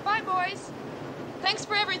 Bye, boys. Thanks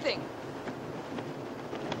for everything.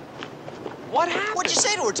 What happened? What'd you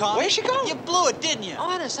say to her, Tom? Where'd she go? You blew it, didn't you?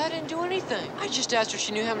 Honest, I didn't do anything. I just asked her if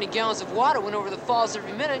she knew how many gallons of water went over the falls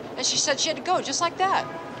every minute, and she said she had to go, just like that.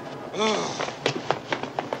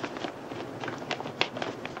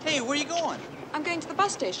 Hey, where you going? I'm going to the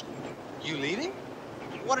bus station. You leaving?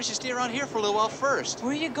 Why don't you stay around here for a little while first?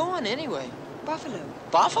 Where are you going, anyway? Buffalo.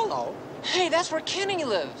 Buffalo? Hey, that's where Kenny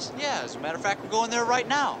lives. Yeah, as a matter of fact, we're going there right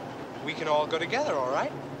now. We can all go together, all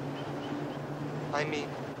right? I mean,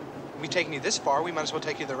 we've taken you this far, we might as well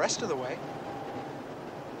take you the rest of the way.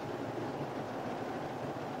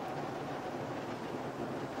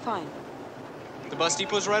 Fine. The bus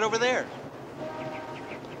depot's right over there.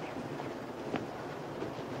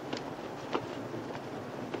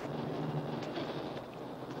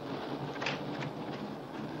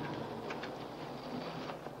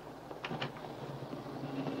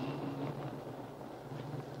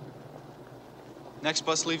 Next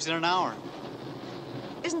bus leaves in an hour.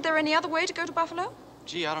 Isn't there any other way to go to Buffalo?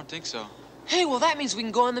 Gee, I don't think so. Hey, well, that means we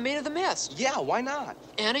can go on the Maid of the Mist. Yeah, why not?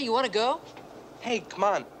 Anna, you want to go? Hey, come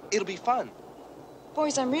on. It'll be fun.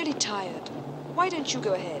 Boys, I'm really tired. Why don't you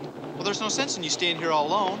go ahead? Well, there's no sense in you staying here all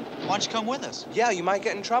alone. Why don't you come with us? Yeah, you might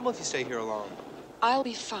get in trouble if you stay here alone. I'll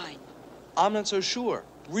be fine. I'm not so sure.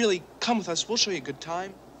 Really, come with us. We'll show you a good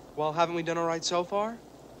time. Well, haven't we done all right so far?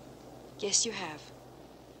 Yes, you have.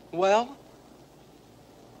 Well?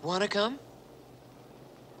 Want to come?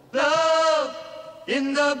 Love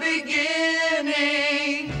in the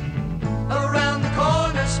beginning, around the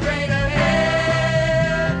corner straight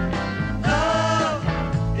ahead. Love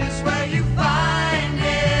is where you find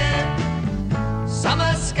it.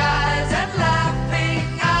 Summer skies and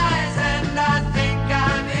laughing eyes, and I think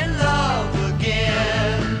I'm in love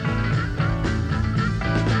again.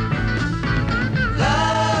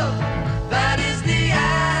 Love, that is the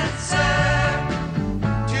answer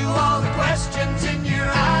to all the questions in your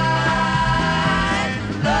eyes.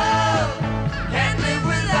 Love can't live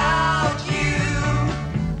without you.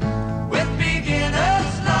 With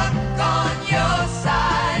beginner's luck on your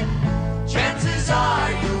side, chances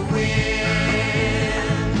are you win.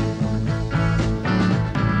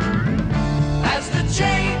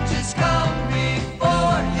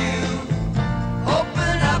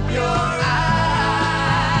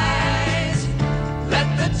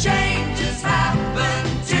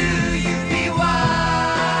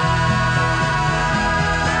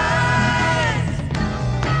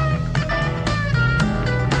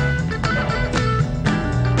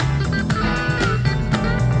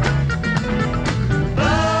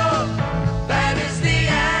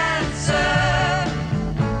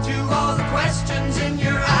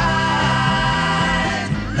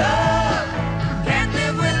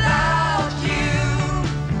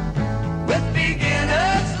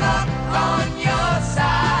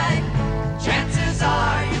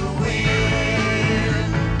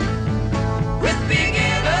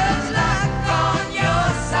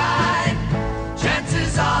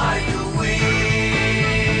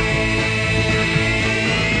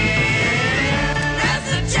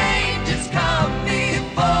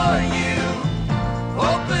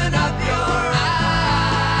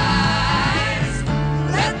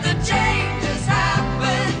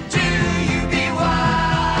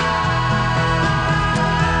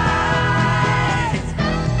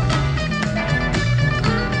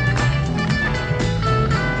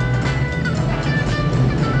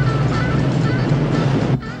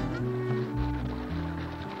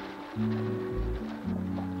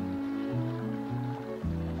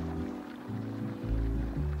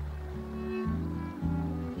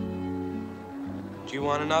 Do you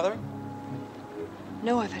want another?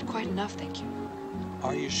 No, I've had quite enough, thank you.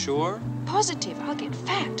 Are you sure? Positive, I'll get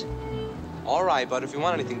fat. All right, but if you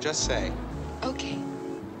want anything, just say. Okay.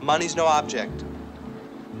 Money's no object.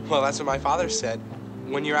 Well, that's what my father said.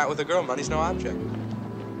 When you're out with a girl, money's no object.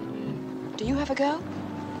 Do you have a girl?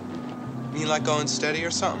 Mean like going steady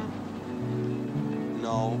or something?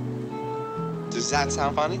 No. Does that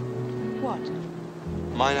sound funny? What?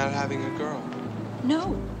 My not having a girl.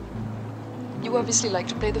 No. You obviously like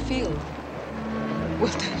to play the field.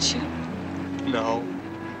 Well, don't you? No.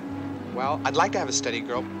 Well, I'd like to have a steady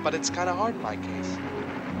girl, but it's kind of hard in my case.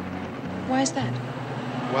 Why is that?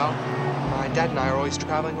 Well, my dad and I are always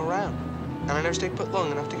traveling around, and I never stay put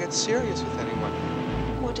long enough to get serious with anyone.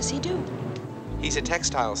 What does he do? He's a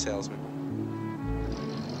textile salesman.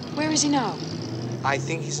 Where is he now? I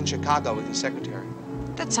think he's in Chicago with his secretary.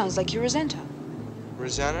 That sounds like you resent her.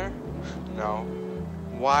 Resent her? No.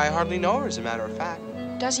 Why, I hardly know her, as a matter of fact.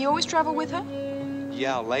 Does he always travel with her?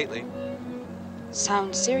 Yeah, lately.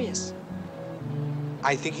 Sounds serious.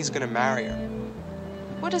 I think he's gonna marry her.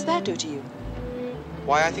 What does that do to you?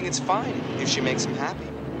 Why, I think it's fine if she makes him happy.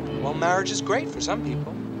 Well, marriage is great for some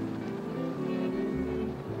people.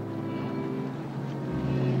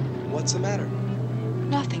 What's the matter?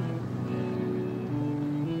 Nothing.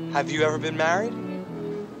 Have you ever been married?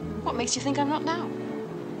 What makes you think I'm not now?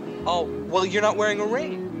 Oh, well, you're not wearing a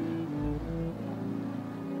ring.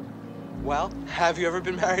 Well, have you ever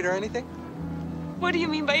been married or anything? What do you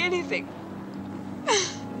mean by anything?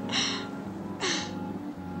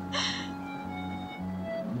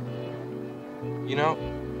 You know,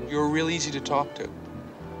 you're real easy to talk to.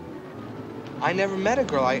 I never met a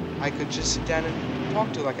girl I could just sit down and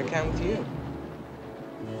talk to like I can with you.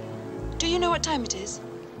 Do you know what time it is?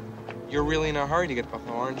 You're really in a hurry to get to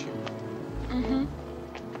Buffalo, aren't you? Mm-hmm.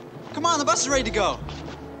 Come on, the bus is ready to go.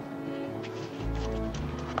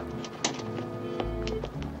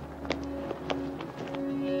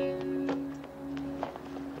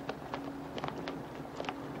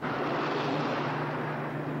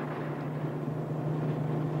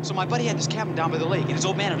 So my buddy had this cabin down by the lake, and his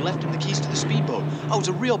old man had left him the keys to the speedboat. Oh, it's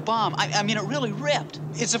a real bomb. I mean, it really ripped.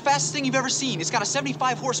 It's the fastest thing you've ever seen. It's got a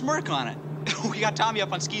 75-horse Merc on it. We got Tommy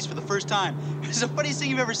up on skis for the first time. It's the funniest thing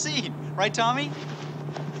you've ever seen. Right, Tommy?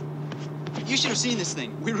 You should have seen this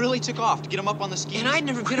thing. We really took off to get him up on the skis. And I'd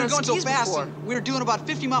never been We were on going skis so fast, before. We were doing about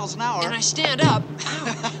 50 miles an hour. And I stand up.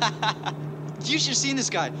 You should have seen this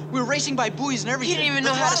guy. We were racing by buoys and everything. He didn't even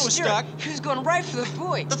The know how to throttle was steer. stuck. He was going right for the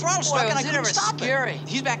buoy. The throttle was Boy, stuck, and I was it couldn't ever stop scary. it.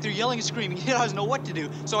 He's back there yelling and screaming. He doesn't know what to do.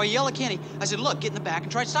 So I yell at Kenny. I said, look, get in the back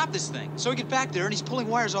and try to stop this thing. So we get back there, and he's pulling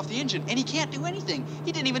wires off the engine, and he can't do anything.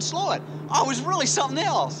 He didn't even slow it. Oh, it was really something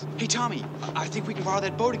else. Hey, Tommy, I think we can borrow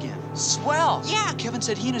that boat again. Swell. Yeah, Kevin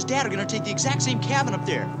said he and his dad are going to take the exact same cabin up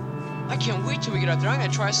there. I can't wait till we get out there. I'm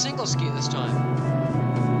going to try a single ski this time.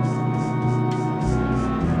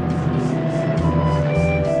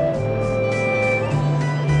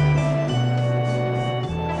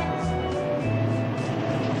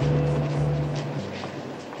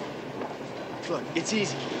 Look, it's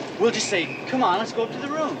easy. We'll just say, come on, let's go up to the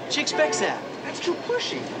room. She expects that. That's too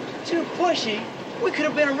pushy. Too pushy? We could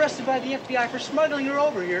have been arrested by the FBI for smuggling her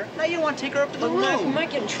over here. Now you want to take her up to the room. We might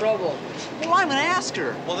get in trouble. Well, I'm going to ask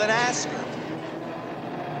her. Well, then ask her.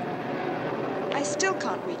 I still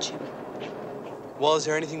can't reach him. Well, is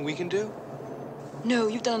there anything we can do? No,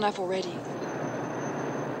 you've done enough already.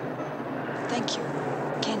 Thank you.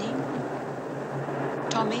 Kenny?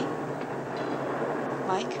 Tommy?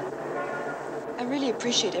 Mike? I really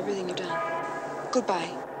appreciate everything you've done. Goodbye.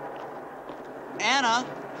 Anna,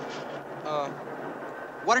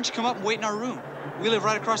 why don't you come up and wait in our room? We live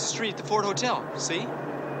right across the street at the Ford Hotel, see?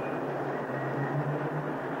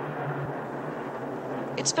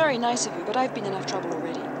 It's very nice of you, but I've been in enough trouble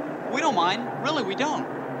already. We don't mind. Really, we don't.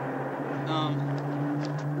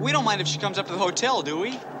 We don't mind if she comes up to the hotel, do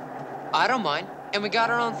we? I don't mind. And we got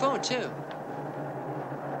her on phone, too.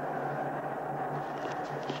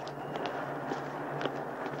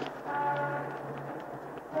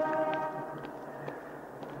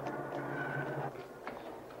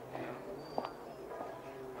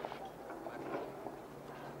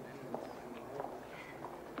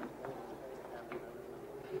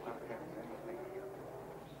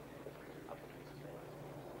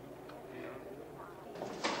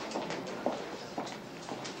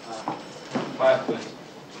 Quiet, please.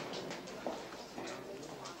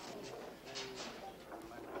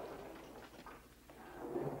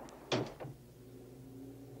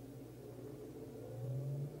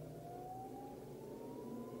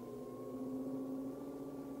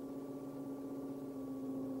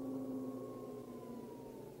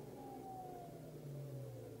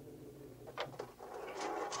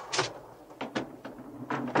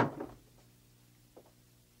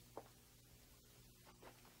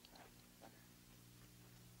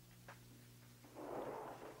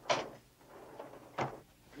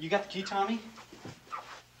 You got the key, Tommy?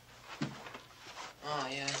 Oh,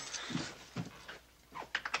 yeah.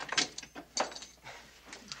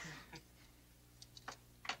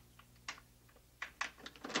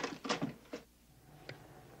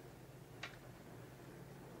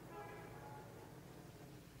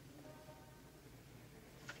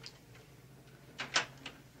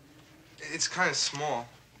 It's kind of small.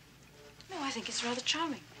 No, I think it's rather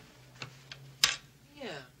charming. Yeah.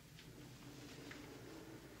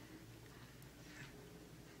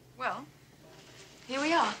 Well, here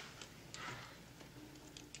we are.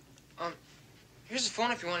 Here's the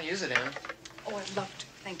phone if you want to use it, Anne. Oh, I'd love to.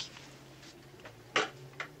 Thank you.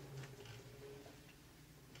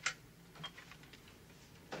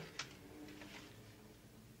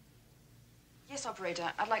 Yes,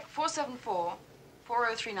 operator. I'd like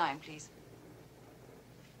 474-4039, please.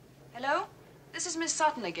 Hello? This is Miss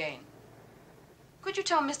Sutton again. Could you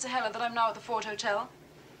tell Mr. Heller that I'm now at the Ford Hotel?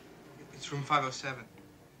 It's room 507.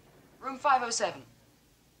 Room 507.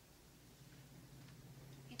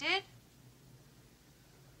 He did?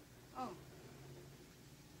 Oh.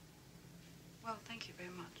 Well, thank you very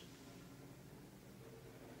much.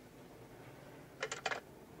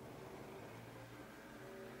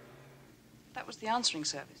 That was the answering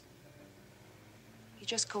service. He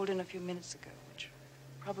just called in a few minutes ago, which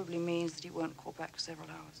probably means that he won't call back for several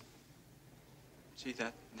hours. Gee,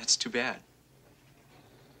 that's too bad.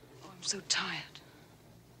 Oh, I'm so tired.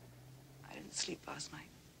 I didn't sleep last night.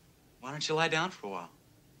 Why don't you lie down for a while?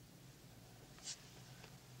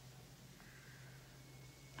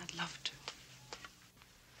 I'd love to.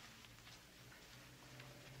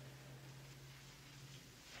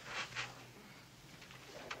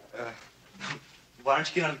 Why don't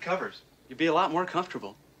you get under the covers? You'd be a lot more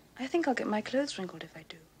comfortable. I think I'll get my clothes wrinkled if I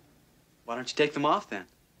do. Why don't you take them off then?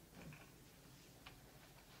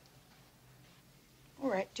 All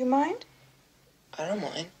right. Do you mind? I don't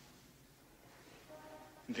mind.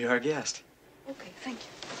 Be our guest. Okay, thank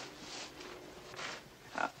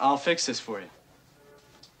you. I'll fix this for you.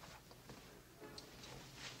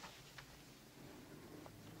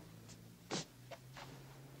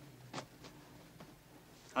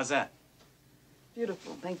 How's that?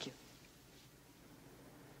 Beautiful, thank you.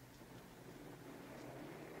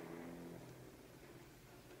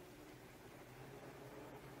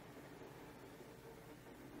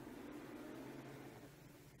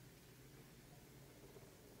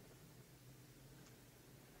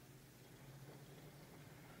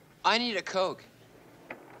 I need a Coke.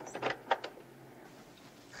 I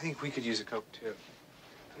think we could use a Coke, too.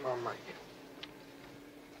 Come on, Mike.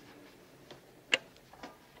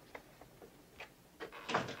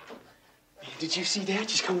 Did you see that?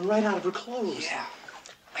 She's coming right out of her clothes. Yeah.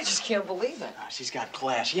 I just can't believe it. Oh, she's got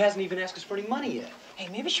class. She hasn't even asked us for any money yet. Hey,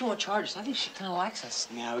 maybe she won't charge us. I think she kind of likes us.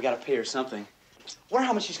 Yeah, we gotta pay her something. Wonder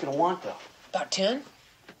how much she's gonna want, though. About 10?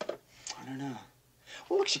 I don't know.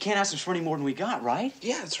 Well, look, she can't ask us for any more than we got, right?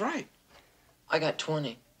 Yeah, that's right. I got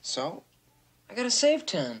 20. So? I gotta save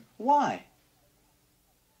 10. Why?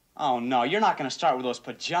 Oh, no, you're not gonna start with those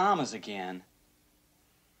pajamas again.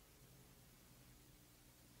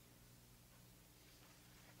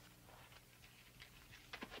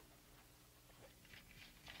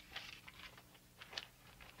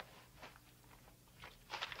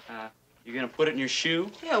 You gonna put it in your shoe?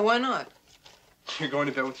 Yeah, why not? You're going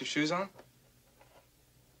to bed with your shoes on?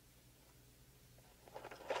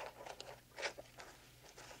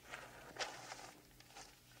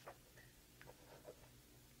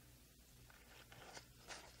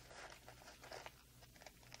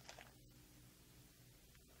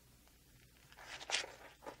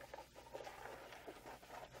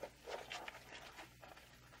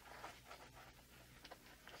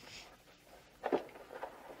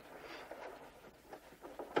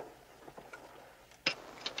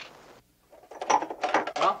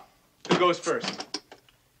 Who goes first?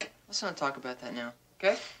 Let's not talk about that now,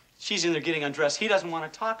 okay? She's in there getting undressed. He doesn't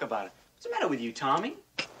want to talk about it. What's the matter with you, Tommy?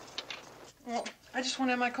 Well, I just want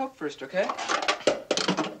to have my Coke first, okay?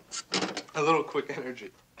 A little quick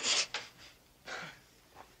energy.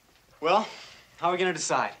 Well, how are we gonna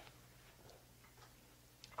decide?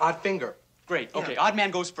 Odd finger. Great. Okay, Yeah. odd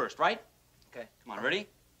man goes first, right? Okay. Come on, ready?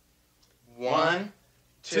 1,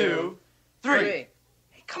 2, 3. Hey,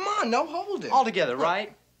 come on, no holding. All together,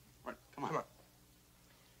 right? Right, come on. Come on.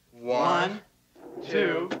 1,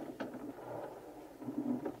 2.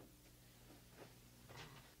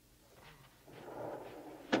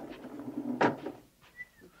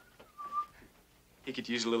 He could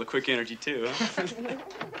use a little quick energy, too, huh?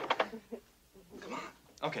 Come on.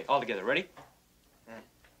 Okay, all together. Ready?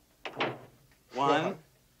 1,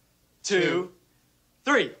 2,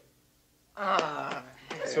 3.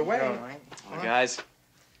 It's away. Well, guys,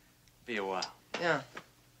 be a while. Yeah.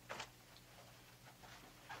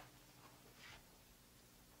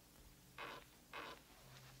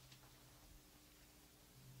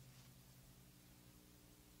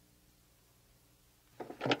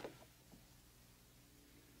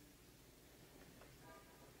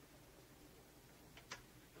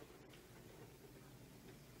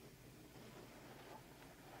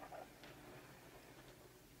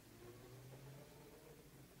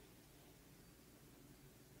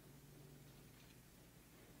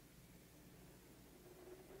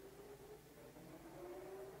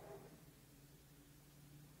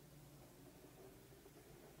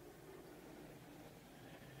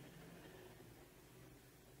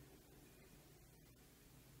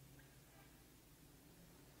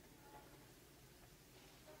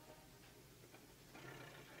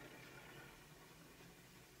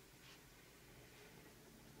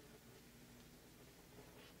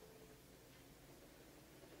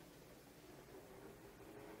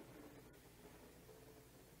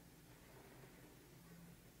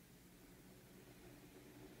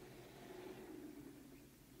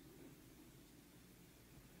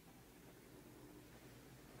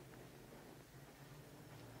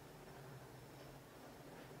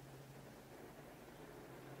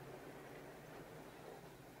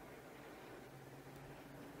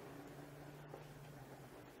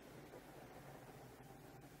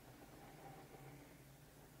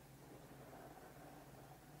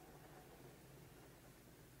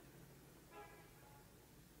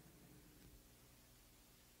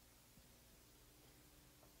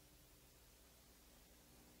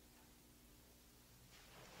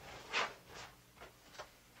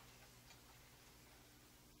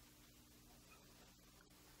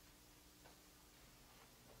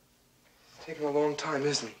 Taking a long time,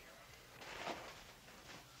 isn't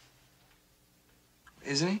he?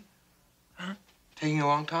 Isn't he? Huh? Taking a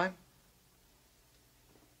long time?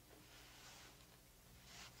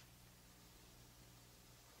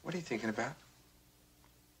 What are you thinking about?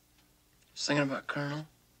 Just thinking about Colonel.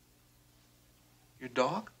 Your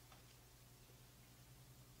dog?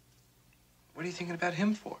 What are you thinking about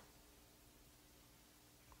him for?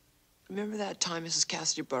 Remember that time Mrs.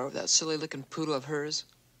 Cassidy brought over that silly-looking poodle of hers?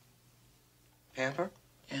 Pamper?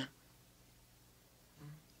 Yeah.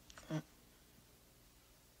 Well,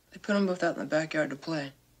 they put them both out in the backyard to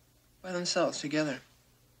play. By themselves, together.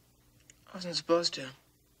 I wasn't supposed to.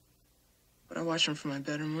 But I watched them from my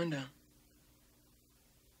bedroom window.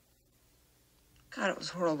 God, it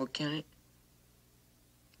was horrible, Kenny.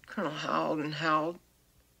 Colonel howled and howled.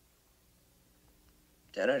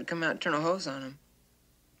 Dad had to come out and turn a hose on him.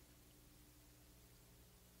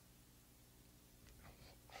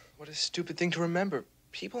 What a stupid thing to remember.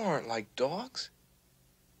 People aren't like dogs.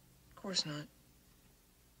 Of course not.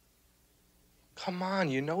 Come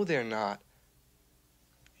on, you know they're not.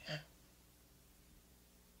 Yeah.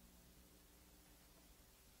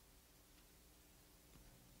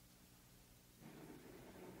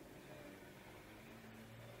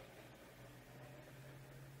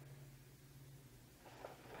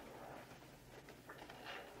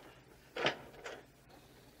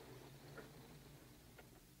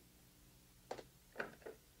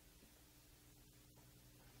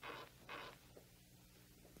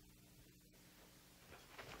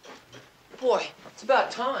 Boy, it's about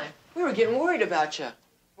time. We were getting worried about you.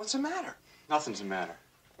 What's the matter? Nothing's the matter.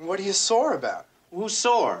 What are you sore about? Who's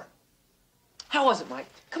sore? How was it, Mike?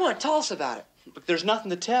 Come on, tell us about it. Look, there's nothing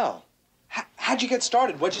to tell. How'd you get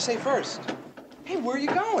started? What'd you say first? Hey, where are you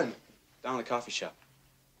going? Down at the coffee shop.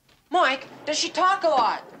 Mike, does she talk a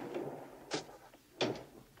lot?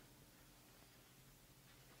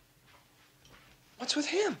 What's with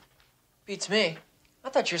him? Beats me. I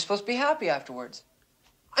thought you were supposed to be happy afterwards.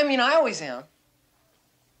 I mean, I always am.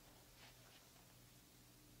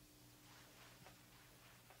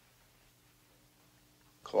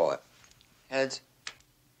 Call it. Heads.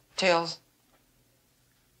 Tails.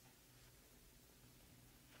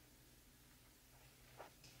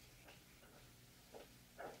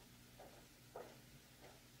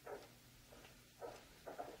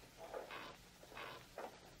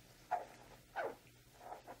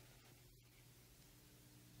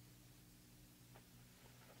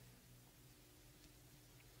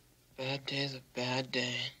 Bad day's a bad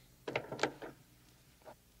day.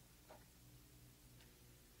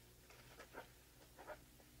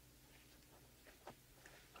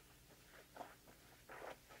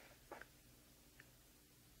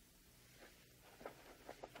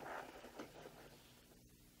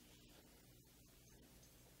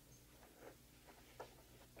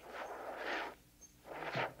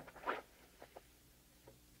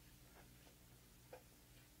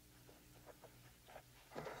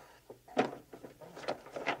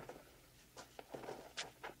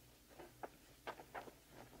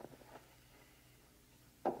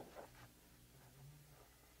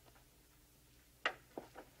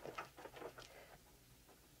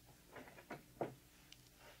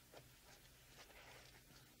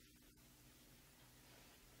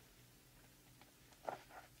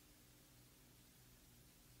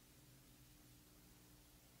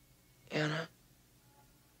 Anna.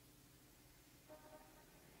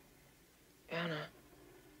 Anna.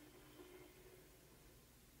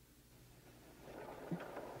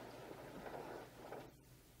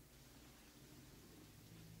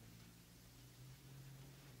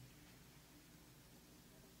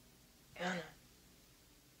 Anna.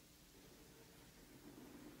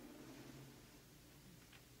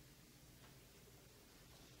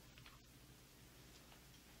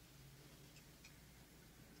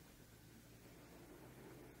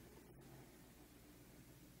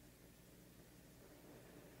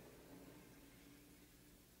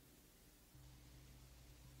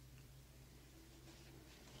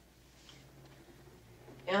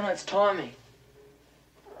 Anna, it's Tommy.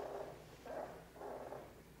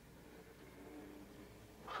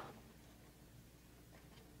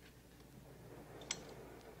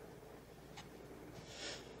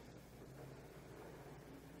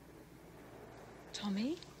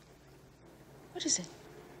 Tommy? What is it?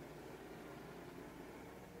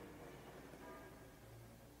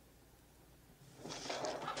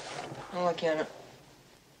 Oh, look, Anna.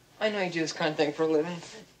 I know you do this kind of thing for a living.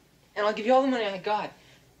 And I'll give you all the money I got.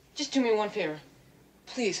 Just do me one favor.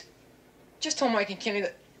 Please. Just tell Mike and Kenny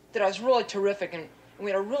that I was really terrific and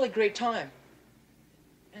we had a really great time.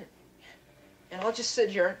 And I'll just sit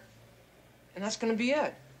here, and that's gonna be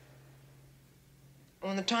it. And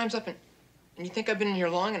when the time's up and you think I've been in here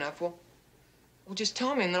long enough, well, just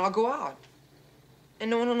tell me and then I'll go out.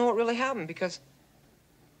 And no one will know what really happened because...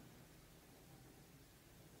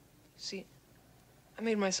 See, I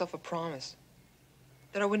made myself a promise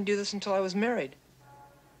that I wouldn't do this until I was married.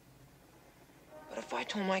 But if I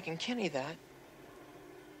told Mike and Kenny that,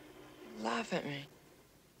 they'd laugh at me.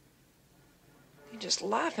 They'd just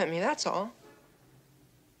laugh at me, that's all.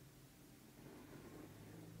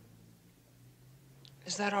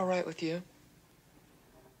 Is that all right with you?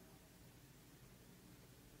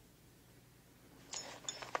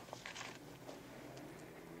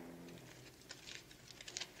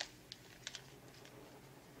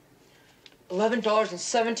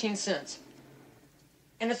 $11.17.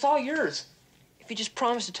 And it's all yours. If you just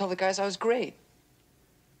promise to tell the guys I was great.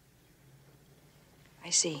 I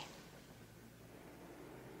see.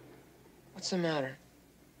 What's the matter?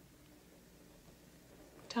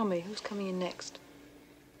 Tell me, who's coming in next?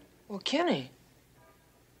 Well, Kenny.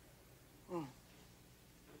 Oh.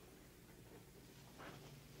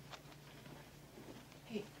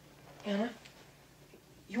 Hey, Anna,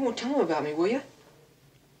 you won't tell him about me, will you?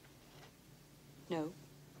 No.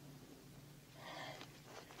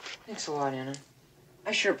 Thanks a lot, Anna.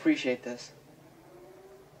 I sure appreciate this.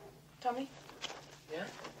 Tommy? Yeah?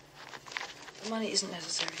 The money isn't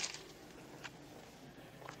necessary.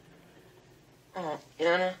 Oh,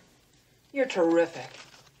 Anna, you're terrific.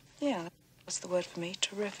 Yeah, that's the word for me,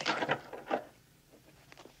 terrific.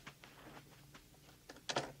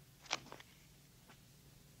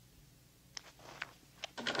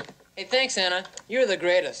 Hey, thanks, Anna. You're the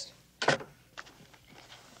greatest.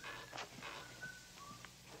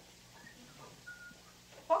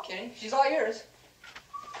 Okay, she's all yours.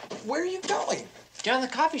 Where are you going? Down to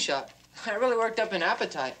the coffee shop. I really worked up an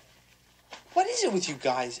appetite. What is it with you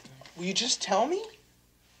guys? Will you just tell me?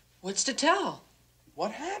 What's to tell?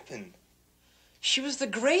 What happened? She was the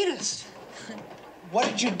greatest. What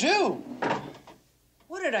did you do?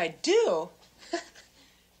 What did I do?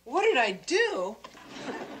 What did I do?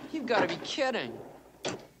 You've got to be kidding.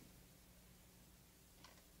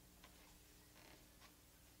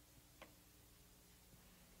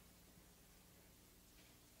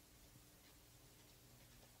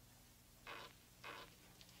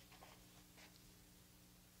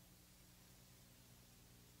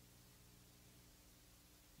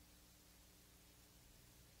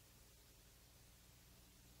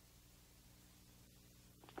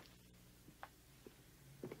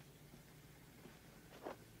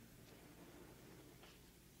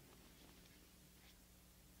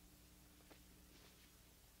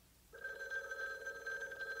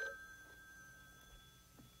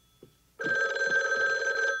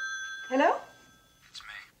 Hello? It's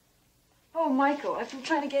me. Oh, Michael, I've been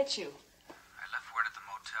trying to get you. I left word at the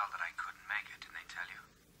motel that I couldn't make it. Didn't they tell you?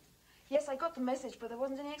 Yes, I got the message, but there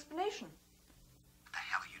wasn't any explanation. What the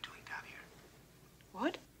hell are you doing down here?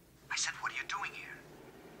 What? I said, what are you doing here?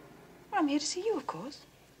 Well, I'm here to see you, of course.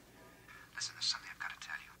 Listen, there's something I've got to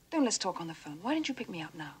tell you. Don't let's talk on the phone. Why didn't you pick me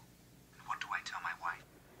up now? And what do I tell my wife?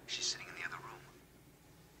 She's sitting in the other room.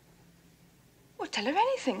 Well, tell her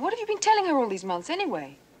anything. What have you been telling her all these months,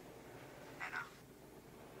 anyway? Anna,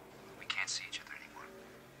 we can't see each other anymore.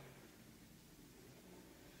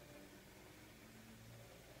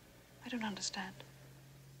 I don't understand.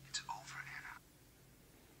 It's over.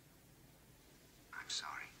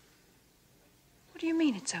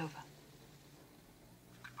 it's over.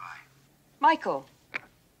 Goodbye. Michael.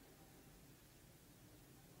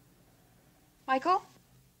 Michael?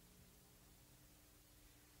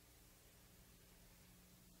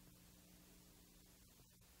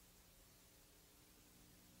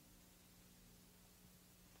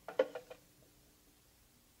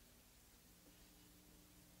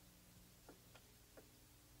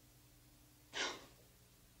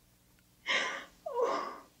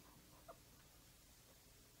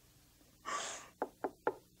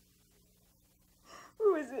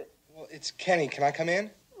 Who is it? Well, it's Kenny. Can I come in?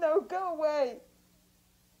 No, go away.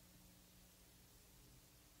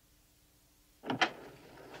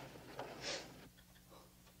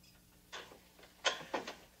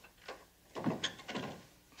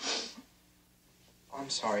 I'm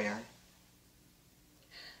sorry, Anne.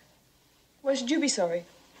 Why should you be sorry?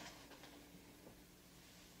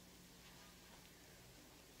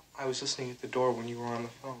 I was listening at the door when you were on the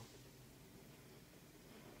phone.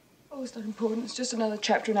 Oh, it's not important. It's just another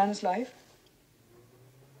chapter in Anna's life.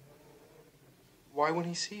 Why wouldn't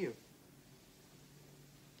he see you?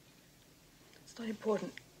 It's not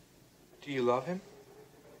important. Do you love him?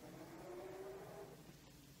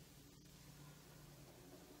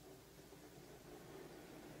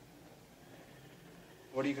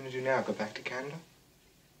 What are you going to do now? Go back to Canada?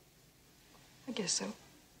 I guess so.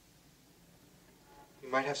 You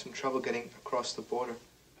might have some trouble getting across the border.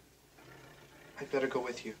 I'd better go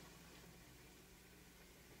with you.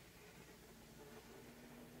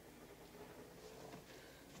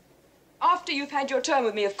 After you've had your turn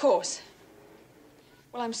with me, of course.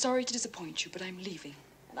 Well, I'm sorry to disappoint you, but I'm leaving.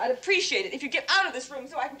 And I'd appreciate it if you get out of this room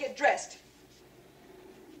so I can get dressed.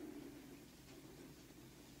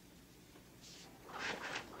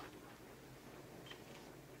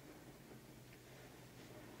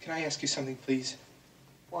 Can I ask you something, please?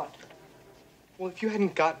 What? Well, if you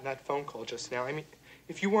hadn't gotten that phone call just now, I mean,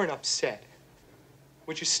 if you weren't upset,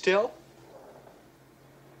 would you still?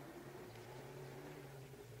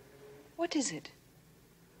 What is it?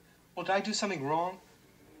 Well, did I do something wrong?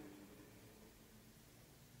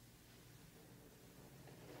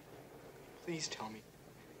 Please tell me.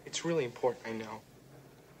 It's really important, I know.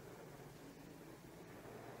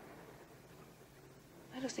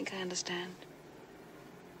 I don't think I understand.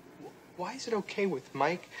 Why is it okay with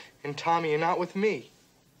Mike and Tommy and not with me?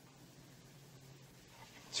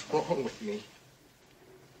 What's wrong with me?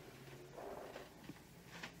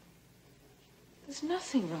 There's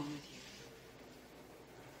nothing wrong with you.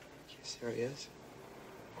 Yes, there is.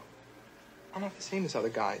 I'm not the same as other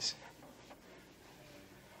guys.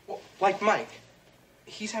 Well, like Mike.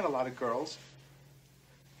 He's had a lot of girls.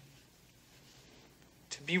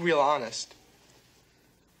 To be real honest,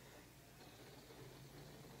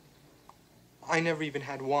 I never even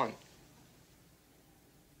had one.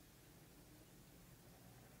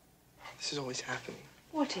 This is always happening.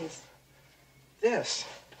 What is? This.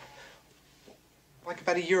 Like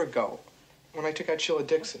about a year ago, when I took out Sheila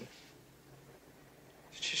Dixon.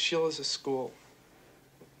 Sheila's a school.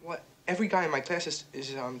 What? Every guy in my class is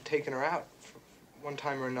taking her out for one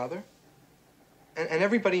time or another. And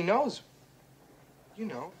everybody knows. You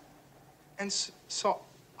know. And so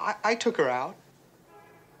I took her out.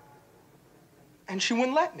 And she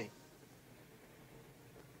wouldn't let me.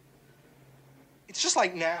 It's just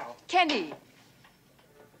like now. Kenny!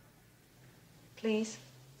 Please,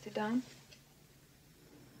 sit down.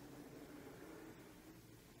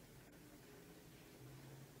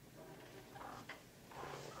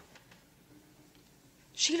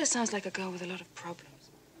 Sheila sounds like a girl with a lot of problems.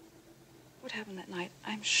 What happened that night,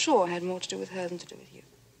 I'm sure, had more to do with her than to do with you.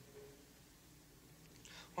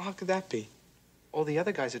 Well, how could that be? All the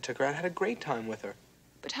other guys that took her out had a great time with her.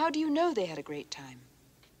 But how do you know they had a great time?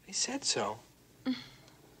 They said so.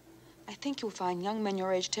 I think you'll find young men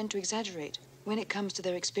your age tend to exaggerate when it comes to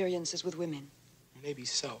their experiences with women. Maybe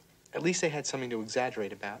so. At least they had something to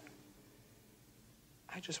exaggerate about.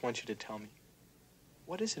 I just want you to tell me,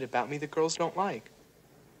 what is it about me that girls don't like?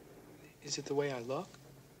 Is it the way I look?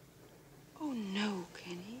 Oh, no,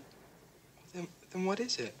 Kenny. Then what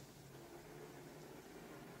is it?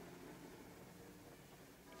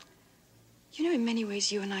 You know, in many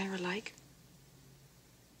ways, you and I are alike.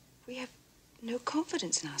 We have no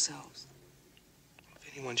confidence in ourselves.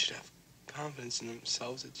 If anyone should have confidence in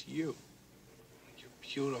themselves, it's you. You're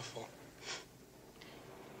beautiful.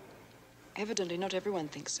 Evidently, not everyone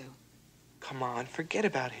thinks so. Come on, forget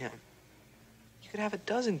about him. You could have a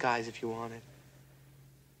dozen guys if you wanted.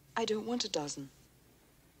 I don't want a dozen.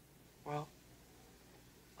 Well,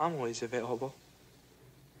 I'm always available.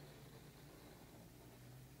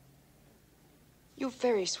 You're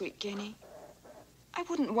very sweet, Kenny. I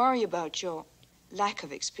wouldn't worry about your lack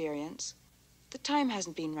of experience. The time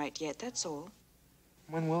hasn't been right yet, that's all.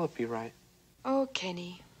 When will it be right? Oh,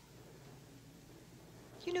 Kenny.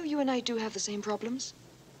 You know, you and I do have the same problems.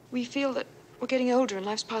 We feel that we're getting older and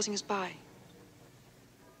life's passing us by.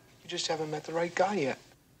 You just haven't met the right guy yet.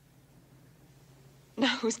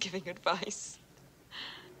 Now who's giving advice?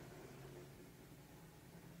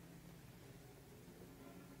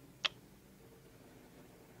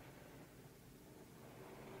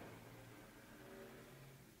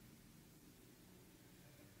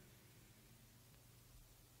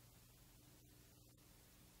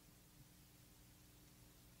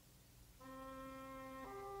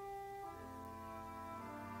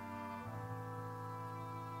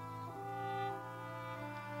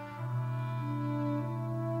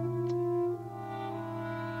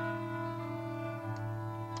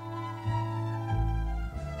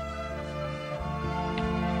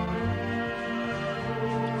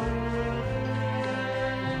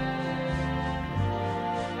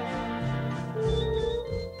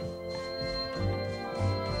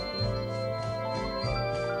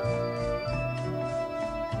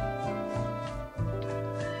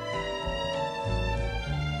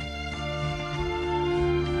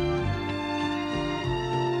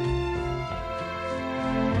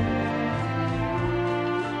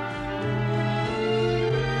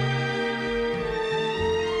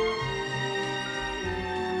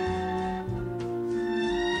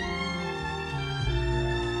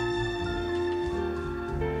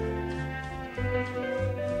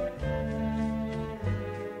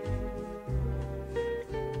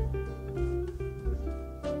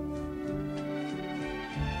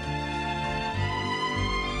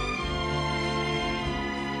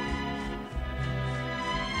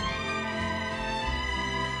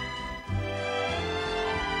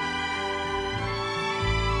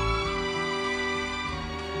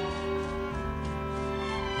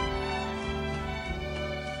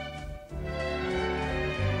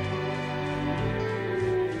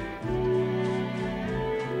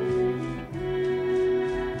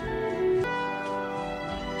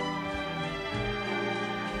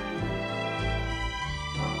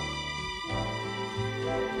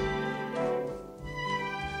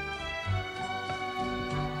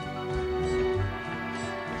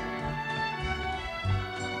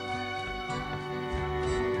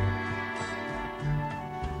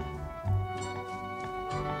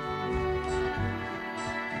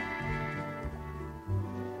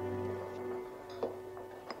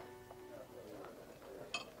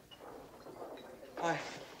 Hi.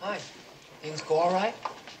 Hi. Things go all right?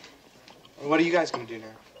 What are you guys gonna do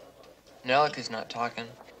now? Nelica's not talking.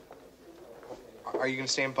 Are you gonna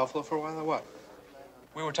stay in Buffalo for a while or what?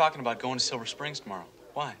 We were talking about going to Silver Springs tomorrow.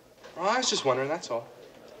 Why? Oh, I was just wondering, that's all.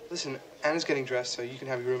 Listen, Anna's getting dressed, so you can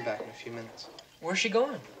have your room back in a few minutes. Where's she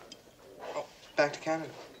going? Oh, back to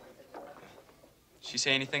Canada. She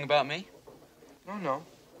say anything about me? No.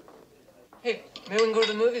 Hey, maybe we can go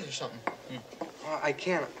to the movies or something. I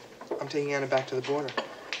can't. I'm taking Anna back to the border.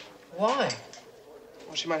 Why?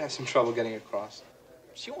 Well, she might have some trouble getting across.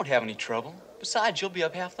 She won't have any trouble. Besides, you'll be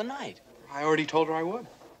up half the night. I already told her I would.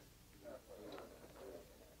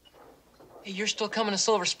 Hey, you're still coming to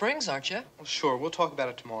Silver Springs, aren't you? Well, sure. We'll talk about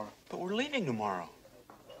it tomorrow. But we're leaving tomorrow.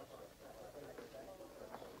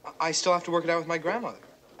 I still have to work it out with my grandmother.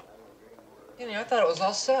 Kenny, I thought it was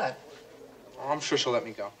all set. Oh, I'm sure she'll let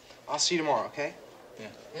me go. I'll see you tomorrow, okay? Yeah.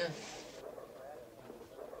 Yeah.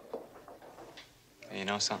 Hey, you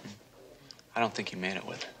know something? I don't think you made it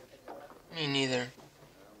with her. Me neither.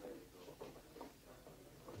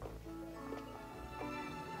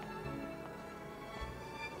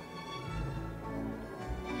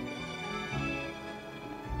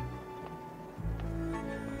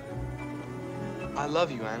 I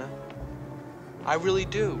love you, Anna. I really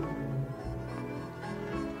do.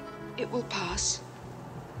 It will pass.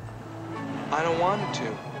 I don't want it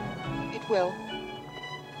to. It will.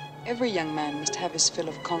 Every young man must have his fill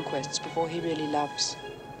of conquests before he really loves.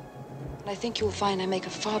 And I think you'll find I make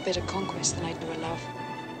a far better conquest than I do a love.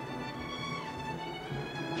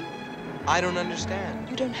 I don't understand.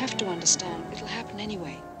 You don't have to understand. It'll happen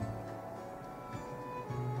anyway.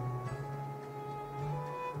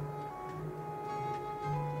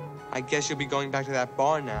 I guess you'll be going back to that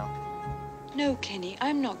bar now. No, Kenny,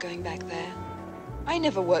 I'm not going back there. I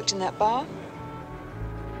never worked in that bar.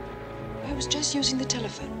 I was just using the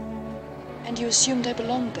telephone. And you assumed I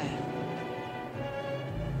belonged there.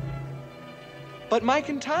 But Mike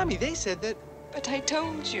and Tommy, they said that... But I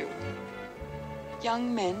told you.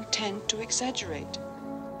 Young men tend to exaggerate.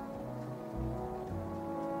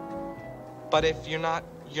 But if you're not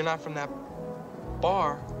from that...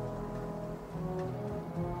 bar.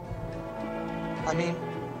 I mean,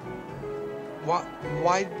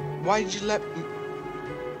 why did you let me?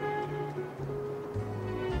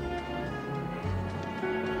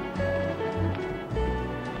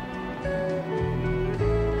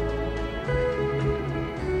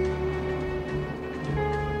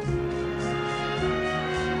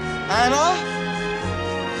 Anna?